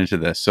rolling into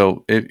this.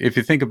 So if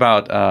you think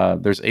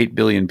about, there's 8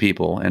 billion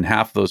people, and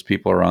half of those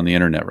people are on the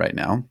internet right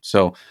now.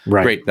 So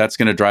great, that's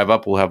going to drive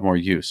up. We'll have more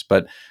use.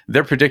 But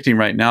they're predicting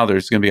right now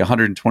there's going to be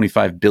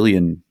 125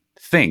 billion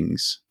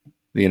things,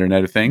 the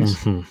Internet of Things,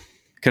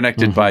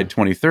 connected by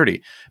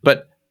 2030.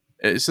 But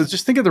so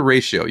just think of the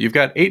ratio. You've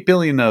got 8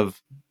 billion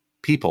of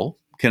people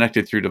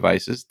connected through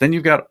devices. Then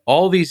you've got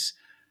all these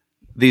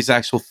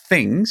actual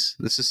things.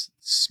 This is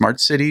smart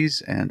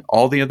cities and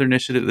all the other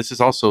initiatives. This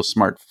is also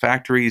smart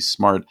factories,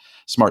 smart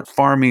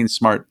farming,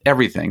 smart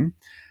everything.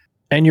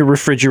 And your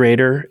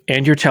refrigerator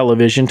and your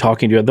television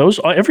talking to those,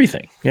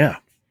 everything. Yeah.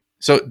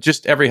 So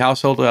just every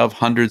household will have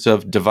hundreds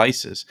of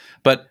devices.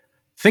 But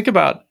think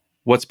about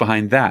what's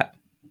behind that.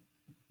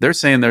 They're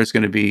saying there's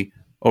going to be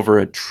over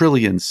 1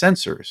 trillion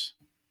sensors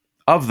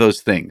of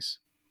those things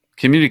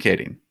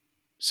communicating.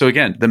 So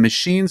again, the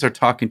machines are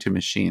talking to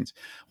machines.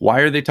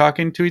 Why are they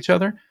talking to each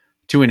other?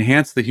 To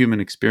enhance the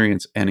human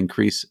experience and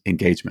increase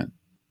engagement.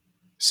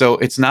 So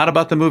it's not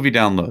about the movie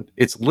download.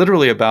 It's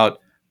literally about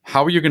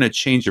how are you going to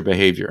change your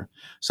behavior.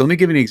 So let me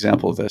give you an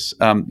example of this.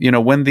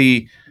 When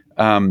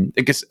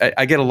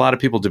I get a lot of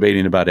people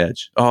debating about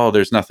edge. Oh,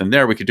 there's nothing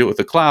there. We could do it with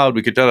the cloud.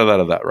 We could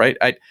da, right?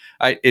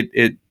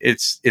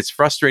 It's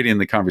frustrating in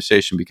the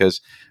conversation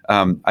because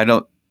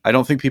I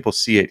don't think people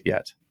see it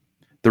yet.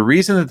 The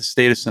reason that this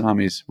data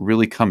tsunami is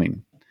really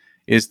coming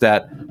is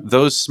that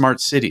those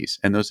smart cities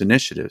and those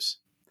initiatives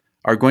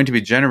are going to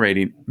be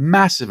generating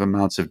massive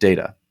amounts of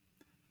data.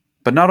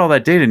 But not all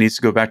that data needs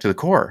to go back to the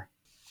core.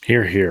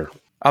 Here.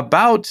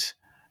 About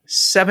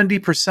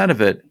 70%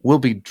 of it will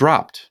be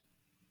dropped.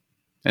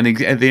 And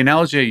the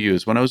analogy I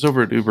use, when I was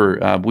over at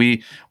Uber,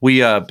 we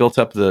built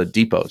up the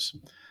depots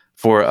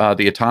for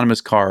the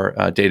autonomous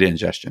car data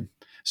ingestion.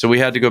 So we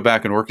had to go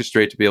back and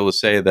orchestrate to be able to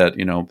say that,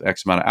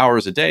 X amount of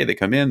hours a day, they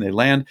come in, they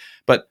land.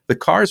 But the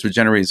cars were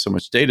generating so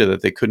much data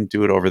that they couldn't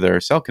do it over their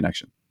cell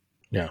connection.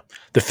 Yeah.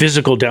 The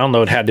physical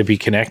download had to be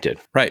connected.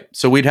 Right.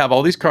 So we'd have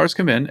all these cars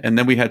come in, and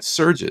then we had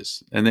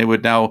surges. And they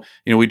would now,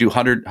 we do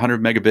 100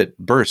 megabit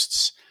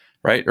bursts,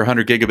 right? Or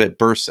 100 gigabit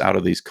bursts out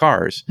of these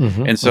cars.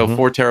 And so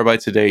 4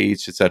 terabytes a day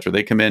each, et cetera.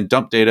 They come in,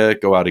 dump data,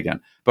 go out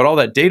again. But all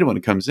that data, when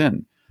it comes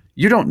in,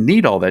 you don't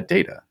need all that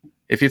data.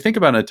 If you think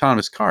about an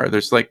autonomous car,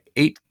 there's like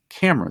 8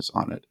 cameras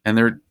on it, and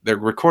they're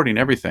recording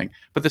everything.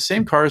 But the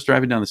same car is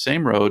driving down the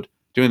same road,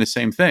 doing the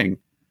same thing,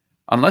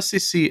 unless they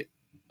see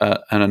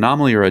an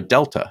anomaly or a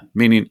delta,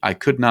 meaning I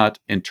could not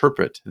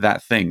interpret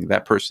that thing,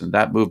 that person,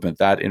 that movement,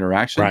 that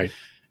interaction.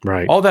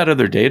 Right. All that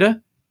other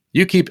data,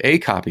 you keep a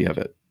copy of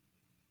it,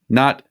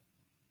 not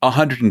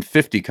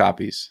 150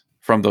 copies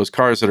from those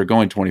cars that are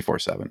going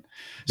 24/7.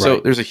 So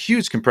there's a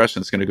huge compression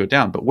that's going to go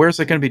down. But where's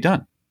that going to be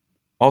done?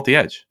 All at the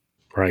edge.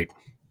 Right.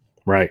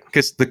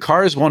 Because the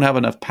cars won't have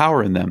enough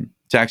power in them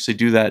to actually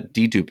do that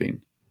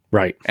deduping.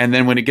 Right. And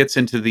then when it gets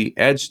into the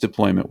edge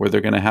deployment where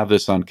they're going to have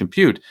this on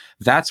compute,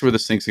 that's where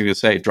this thing's going to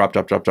say, drop,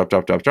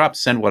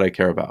 send what I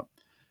care about.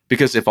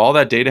 Because if all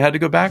that data had to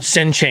go back,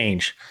 send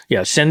change.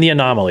 Yeah, send the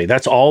anomaly.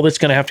 That's all that's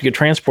going to have to get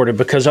transported,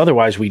 because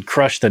otherwise we'd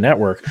crush the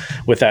network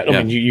with that. I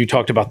mean, you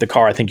talked about the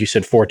car. I think you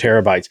said 4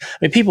 terabytes. I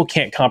mean, people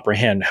can't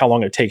comprehend how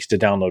long it takes to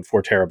download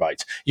 4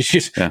 terabytes. You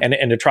just and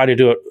to try to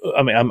do it.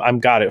 I mean, I'm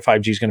got it.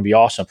 5G is going to be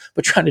awesome,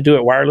 but trying to do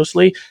it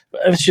wirelessly,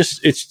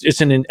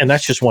 and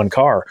that's just one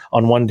car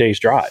on one day's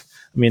drive.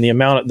 I mean, the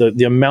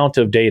amount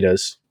of data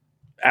is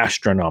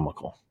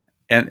astronomical.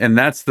 And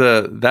that's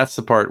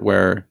the part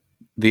where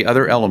the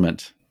other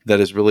element that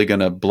is really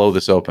going to blow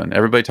this open.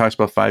 Everybody talks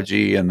about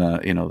 5G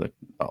and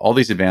all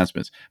these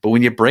advancements, but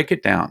when you break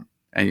it down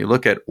and you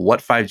look at what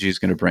 5G is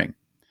going to bring,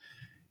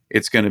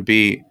 it's going to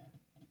be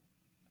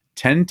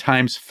 10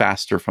 times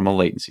faster from a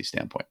latency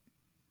standpoint,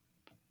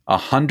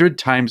 100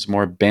 times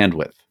more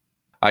bandwidth.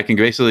 I can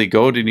basically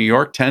go to New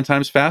York 10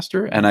 times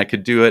faster, and I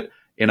could do it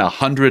in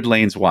 100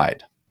 lanes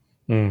wide.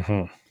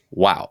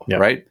 Wow,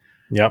 right?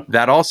 Yep.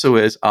 That also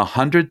is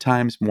 100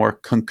 times more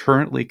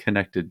concurrently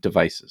connected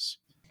devices.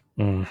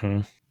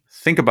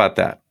 Think about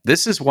that.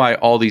 This is why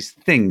all these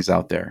things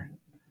out there.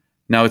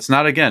 Now, it's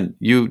not, again,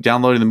 you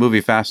downloading the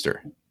movie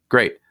faster.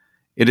 Great.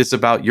 It is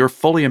about your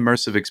fully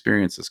immersive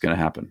experience that's going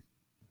to happen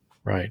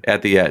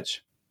at the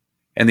edge.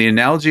 And the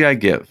analogy I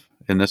give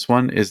in this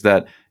one is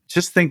that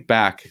just think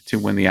back to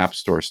when the App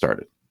Store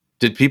started.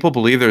 Did people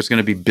believe there was going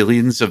to be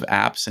billions of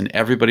apps and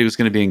everybody was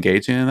going to be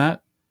engaging in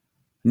that?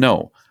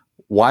 No.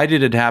 Why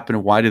did it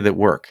happen? Why did it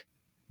work?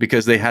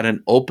 Because they had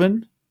an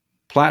open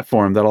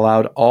platform that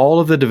allowed all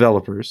of the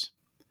developers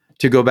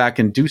to go back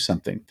and do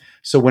something.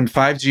 So when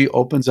 5G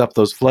opens up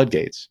those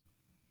floodgates,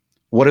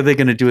 what are they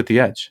going to do at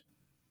the edge?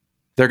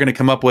 They're going to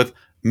come up with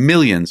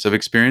millions of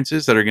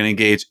experiences that are going to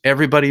engage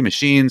everybody,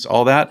 machines,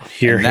 all that.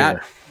 Here's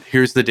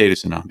the data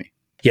tsunami.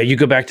 Yeah, you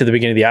go back to the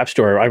beginning of the App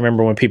Store. I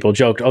remember when people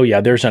joked, oh,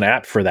 yeah, there's an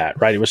app for that,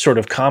 right? It was sort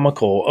of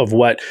comical of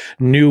what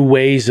new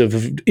ways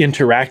of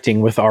interacting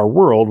with our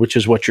world, which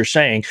is what you're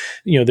saying.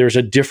 There's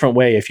a different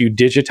way if you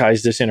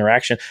digitize this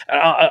interaction.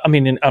 I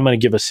mean, I'm going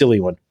to give a silly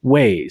one.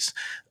 Waze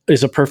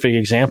is a perfect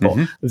example.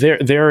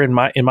 There in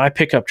my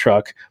pickup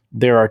truck,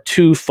 there are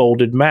two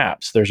folded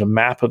maps. There's a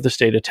map of the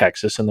state of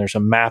Texas and there's a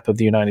map of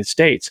the United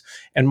States.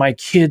 And my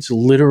kids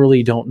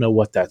literally don't know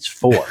what that's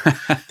for.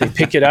 They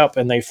pick it up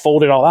and they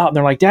fold it all out and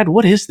they're like, Dad,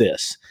 what is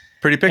this?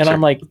 Pretty picture.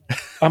 And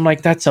I'm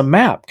like, that's a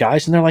map,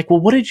 guys. And they're like, well,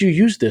 what did you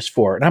use this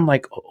for? And I'm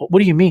like, what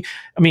do you mean?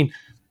 I mean,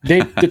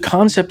 the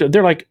concept of,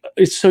 they're like,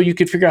 it's so you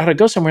could figure out how to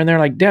go somewhere. And they're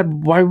like,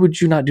 Dad, why would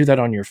you not do that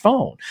on your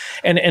phone?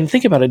 And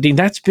think about it, Dean,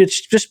 that's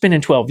just been in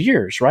 12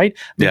 years, right?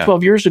 I mean,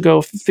 12 years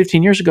ago,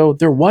 15 years ago,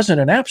 there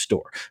wasn't an app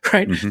store,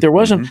 right? There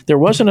wasn't a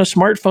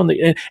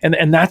smartphone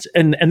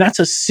and that's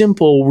a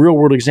simple real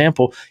world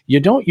example. You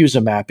don't use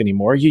a map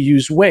anymore. You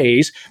use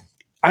Waze.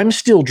 I'm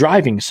still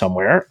driving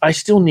somewhere. I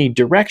still need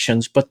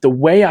directions, but the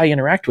way I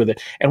interact with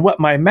it and what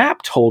my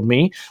map told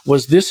me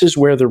was this is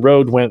where the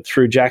road went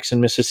through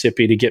Jackson,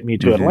 Mississippi to get me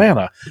to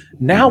Atlanta.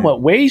 Now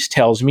what Waze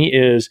tells me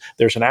is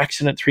there's an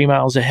accident 3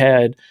 miles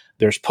ahead.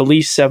 There's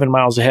police 7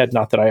 miles ahead.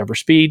 Not that I ever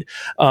speed.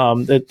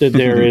 That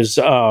there is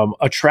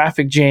a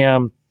traffic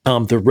jam.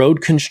 The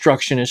road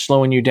construction is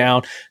slowing you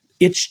down.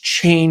 It's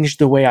changed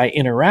the way I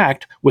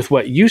interact with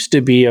what used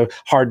to be a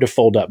hard to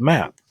fold up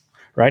map.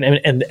 Right.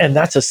 And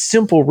that's a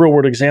simple real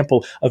world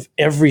example of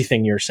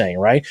everything you're saying,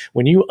 right?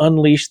 When you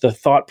unleash the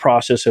thought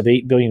process of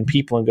 8 billion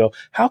people and go,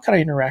 how can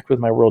I interact with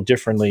my world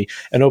differently?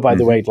 And oh, by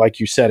the way, like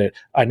you said it,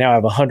 I now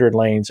have 100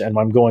 lanes and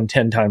I'm going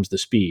 10 times the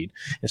speed.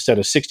 Instead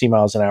of 60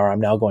 miles an hour, I'm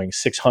now going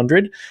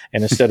 600.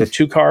 And instead of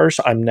 2 cars,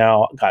 I'm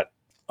now got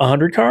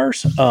 100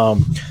 cars.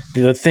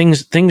 The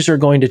things are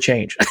going to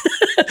change.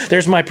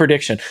 There's my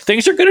prediction.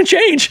 Things are going to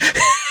change.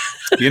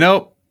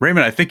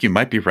 Raymond, I think you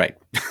might be right.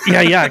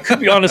 Yeah, I could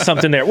be onto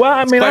something there. Well,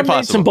 I mean, I've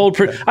made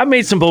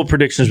some bold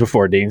predictions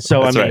before, Dean.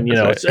 So I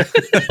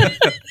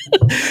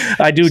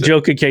do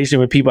joke occasionally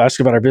when people ask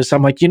about our business.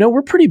 I'm like,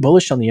 we're pretty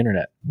bullish on the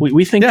internet.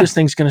 We think this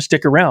thing's going to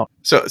stick around.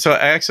 So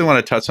I actually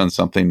want to touch on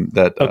something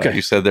that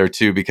you said there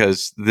too,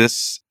 because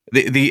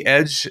the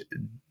edge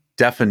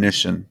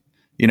definition.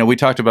 We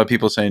talked about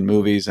people saying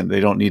movies and they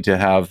don't need to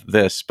have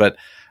this, but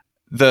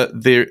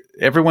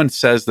everyone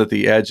says that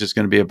the edge is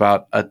going to be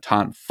about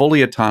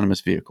fully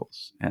autonomous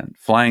vehicles and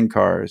flying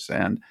cars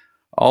and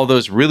all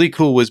those really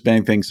cool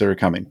whiz-bang things that are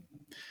coming.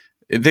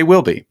 They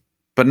will be,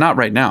 but not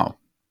right now.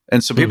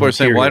 And so people are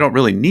saying, well, I don't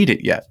really need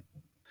it yet.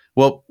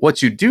 Well,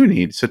 what you do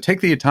need, so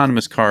take the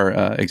autonomous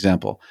car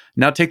example.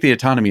 Now take the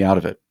autonomy out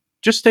of it.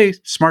 Just say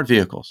smart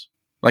vehicles.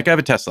 Like I have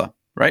a Tesla,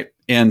 right?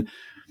 And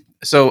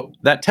so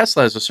that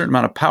Tesla has a certain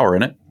amount of power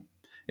in it.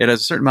 It has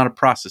a certain amount of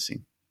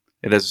processing.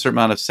 It has a certain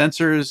amount of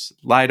sensors,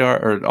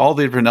 LiDAR, or all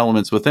the different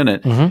elements within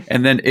it.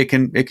 And then it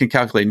can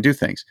calculate and do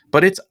things.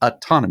 But it's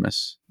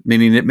autonomous,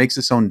 meaning it makes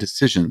its own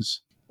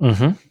decisions,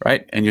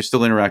 right? And you're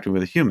still interacting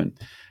with a human.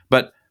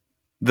 But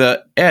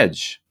the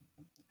edge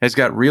has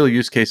got real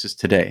use cases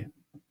today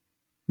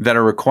that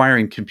are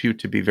requiring compute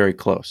to be very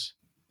close.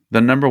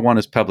 The number one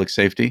is public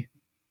safety.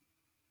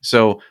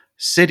 So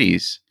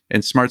cities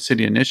and smart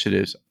city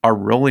initiatives are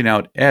rolling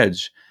out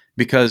edge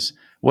because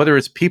whether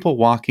it's people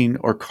walking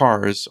or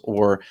cars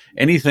or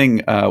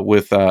anything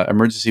with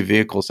emergency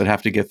vehicles that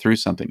have to get through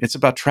something, it's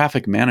about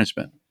traffic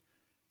management.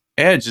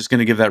 Edge is going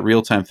to give that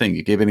real-time thing.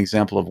 You gave an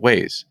example of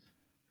Waze,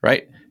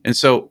 right? And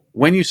so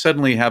when you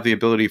suddenly have the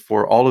ability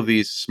for all of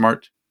these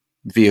smart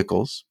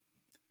vehicles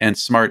and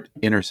smart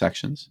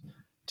intersections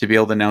to be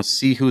able to now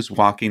see who's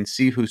walking,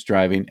 see who's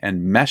driving,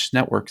 and mesh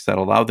networks that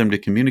allow them to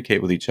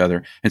communicate with each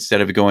other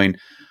instead of going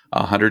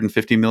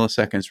 150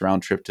 milliseconds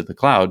round trip to the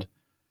cloud,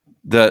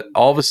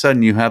 all of a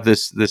sudden you have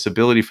this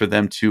ability for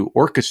them to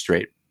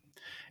orchestrate.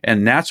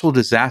 And natural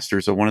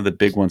disasters are one of the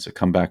big ones that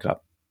come back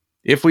up.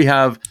 If we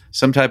have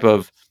some type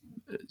of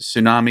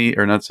tsunami,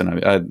 or not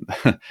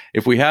tsunami,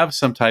 if we have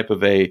some type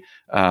of a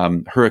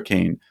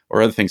hurricane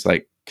or other things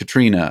like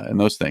Katrina and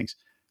those things,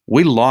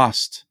 we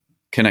lost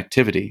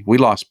connectivity, we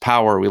lost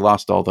power, we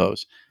lost all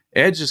those.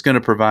 Edge is going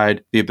to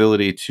provide the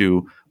ability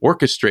to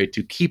orchestrate,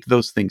 to keep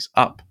those things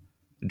up.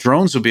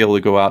 Drones will be able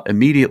to go out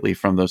immediately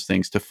from those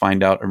things to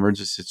find out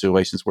emergency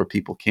situations where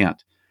people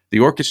can't. The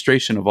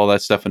orchestration of all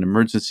that stuff in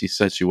emergency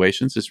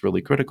situations is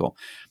really critical.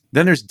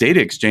 Then there's data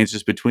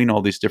exchanges between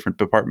all these different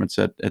departments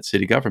at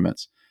city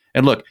governments.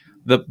 And look,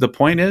 the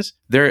point is,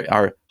 there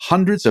are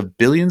hundreds of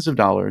billions of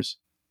dollars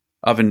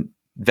of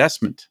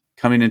investment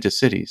coming into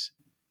cities,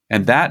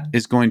 and that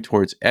is going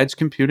towards edge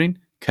computing,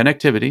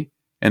 connectivity,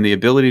 and the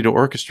ability to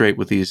orchestrate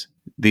with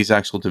these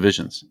actual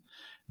divisions.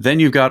 Then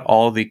you've got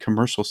all the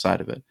commercial side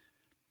of it.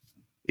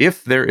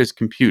 If there is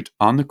compute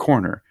on the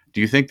corner,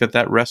 do you think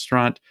that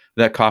restaurant,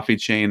 that coffee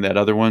chain, that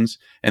other ones,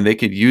 and they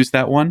could use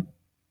that one,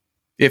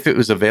 if it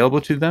was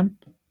available to them,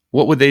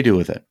 what would they do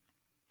with it?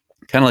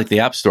 Kind of like the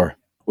App Store.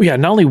 Well, yeah,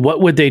 not only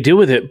what would they do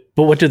with it,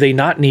 but what do they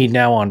not need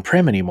now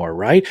on-prem anymore,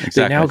 right?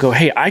 Exactly. They now go,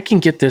 hey, I can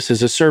get this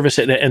as a service.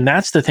 And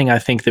that's the thing I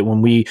think that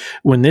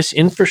when this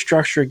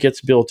infrastructure gets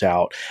built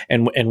out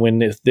and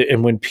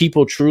when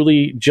people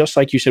truly, just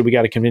like you said, we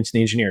got to convince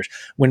the engineers,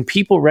 when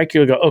people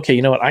regularly go, okay,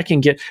 you know what, I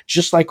can get,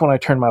 just like when I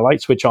turn my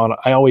light switch on,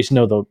 I always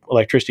know the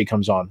electricity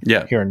comes on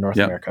here in North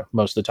America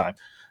most of the time.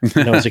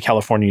 I know as a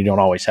Californian, you don't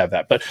always have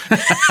that, but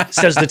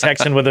says the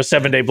Texan with a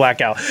 7-day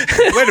blackout.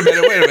 Wait a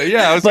minute.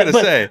 Yeah, I was going to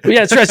say.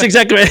 Yeah, that's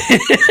exactly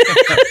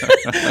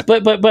right.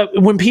 but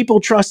when people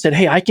trust that,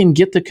 hey, I can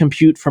get the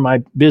compute for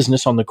my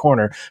business on the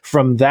corner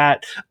from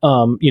that,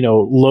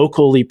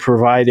 locally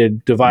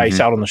provided device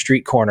out on the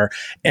street corner,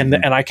 and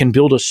I can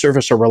build a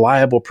service, a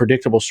reliable,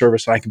 predictable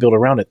service, and I can build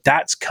around it.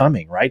 That's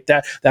coming, right?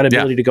 That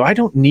ability to go, I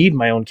don't need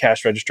my own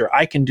cash register.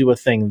 I can do a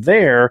thing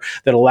there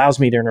that allows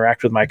me to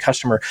interact with my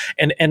customer.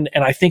 And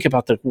I think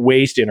about the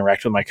ways to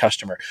interact with my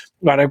customer.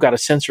 Right, I've got a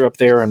sensor up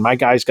there, and my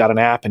guy's got an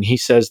app, and he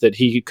says that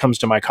he comes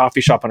to my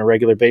coffee shop on a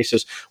regular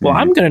basis. Well,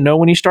 I'm going to know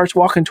when he starts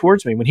walking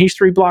towards me. When he's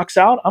 3 blocks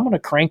out, I'm going to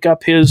crank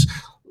up his,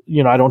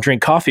 I don't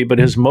drink coffee, but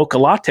his mocha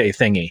latte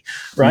thingy,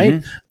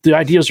 right? The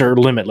ideas are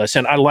limitless.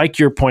 And I like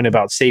your point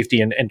about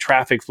safety and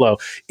traffic flow.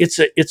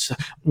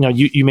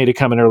 You made a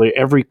comment earlier,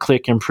 every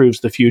click improves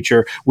the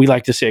future. We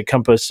like to say at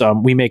Compass,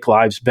 we make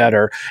lives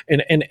better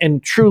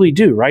and truly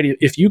do, right?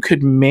 If you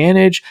could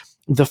manage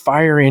the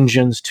fire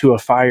engines to a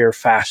fire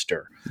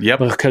faster.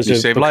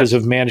 Because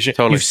of managing.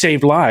 Totally. You've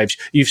saved lives.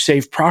 You've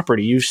saved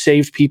property. You've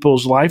saved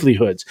people's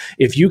livelihoods.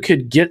 If you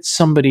could get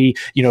somebody,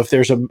 if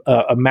there's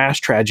a mass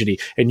tragedy,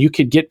 and you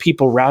could get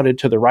people routed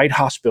to the right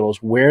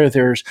hospitals where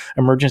there's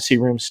emergency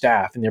room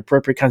staff and the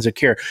appropriate kinds of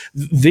care,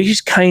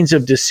 these kinds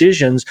of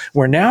decisions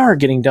where now are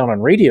getting done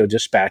on radio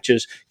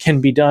dispatches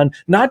can be done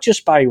not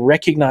just by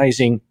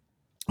recognizing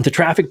the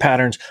traffic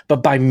patterns,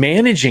 but by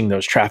managing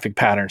those traffic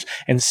patterns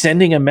and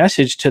sending a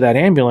message to that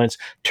ambulance,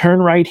 turn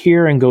right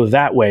here and go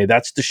that way.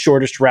 That's the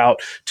shortest route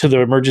to the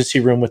emergency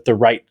room with the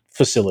right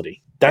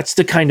facility. That's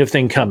the kind of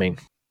thing coming.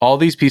 All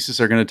these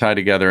pieces are going to tie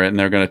together, and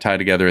they're going to tie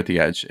together at the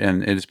edge.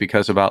 And it is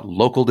because about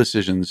local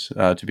decisions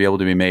to be able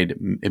to be made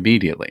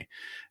immediately.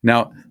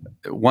 Now,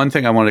 one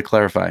thing I want to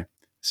clarify.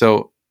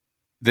 So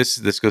this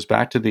goes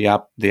back to the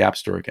App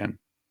Store again.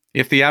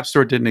 If the App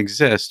Store didn't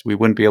exist, we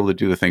wouldn't be able to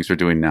do the things we're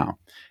doing now.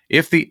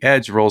 If the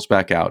edge rolls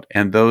back out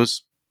and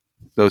those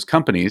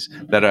companies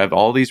that have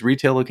all these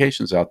retail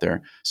locations out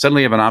there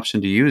suddenly have an option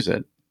to use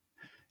it,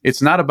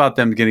 it's not about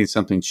them getting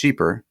something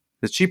cheaper.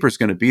 The cheaper is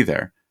going to be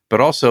there.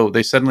 But also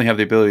they suddenly have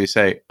the ability to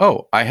say,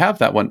 oh, I have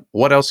that one.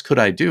 What else could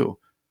I do?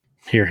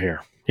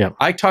 Here. Yeah.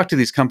 I talk to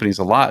these companies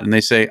a lot, and they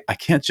say, I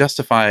can't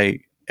justify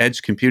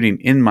edge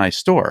computing in my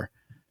store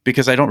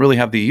because I don't really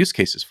have the use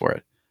cases for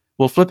it.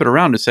 We'll flip it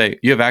around and say,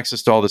 you have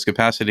access to all this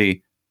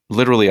capacity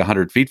literally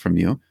 100 feet from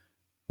you.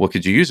 What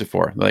could you use it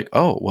for? Like,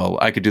 oh, well,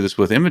 I could do this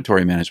with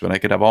inventory management. I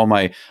could have all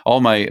my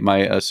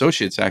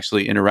associates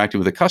actually interacting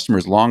with the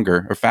customers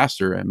longer or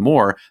faster and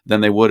more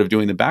than they would have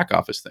doing the back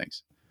office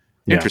things.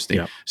 Interesting.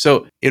 Yeah.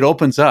 So it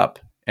opens up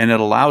and it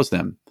allows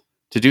them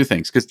to do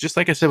things. Because just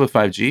like I said with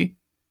 5G,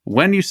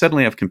 when you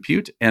suddenly have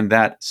compute and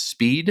that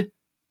speed,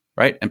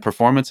 right, and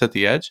performance at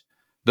the edge,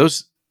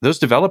 those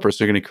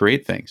developers are going to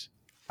create things.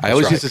 I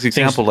always use this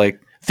example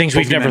things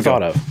we've never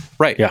thought of.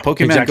 Right. Yeah,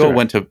 Pokemon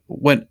Go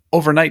went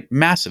overnight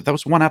massive. That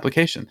was one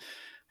application.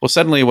 Well,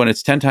 suddenly when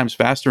it's 10 times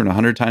faster and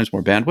 100 times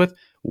more bandwidth,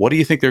 what do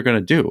you think they're going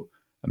to do?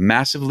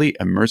 Massively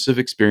immersive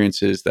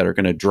experiences that are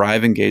going to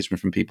drive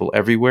engagement from people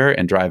everywhere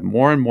and drive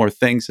more and more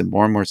things and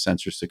more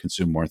sensors to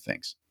consume more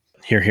things.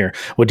 Here.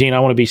 Well, Dean, I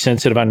want to be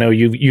sensitive. I know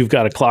you've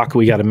got a clock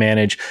we got to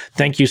manage.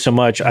 Thank you so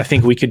much. I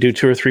think we could do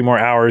 2 or 3 more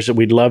hours.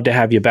 We'd love to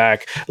have you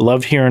back.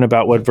 Love hearing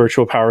about what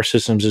Virtual Power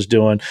Systems is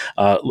doing.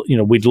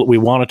 We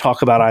want to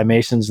talk about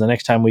iMasons the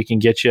next time we can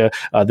get you.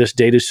 This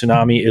data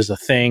tsunami is a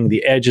thing.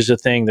 The edge is a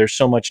thing. There's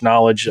so much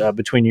knowledge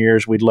between your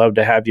ears. We'd love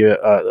to have you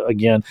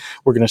again.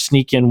 We're going to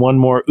sneak in one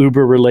more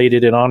Uber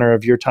related in honor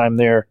of your time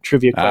there.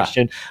 Trivia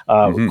question.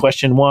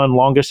 Question 1,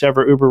 longest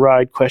ever Uber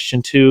ride.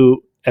 Question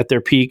 2, at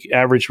their peak,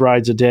 average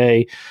rides a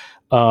day.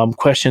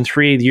 Question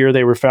 3, the year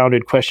they were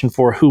founded. Question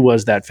 4, who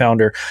was that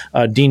founder?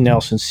 Dean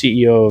Nelson,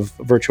 CEO of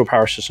Virtual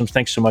Power Systems.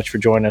 Thanks so much for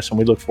joining us, and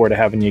we look forward to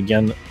having you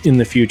again in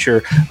the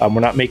future.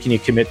 We're not making you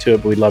commit to it,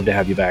 but we'd love to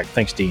have you back.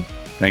 Thanks, Dean.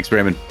 Thanks,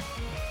 Raymond.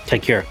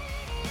 Take care.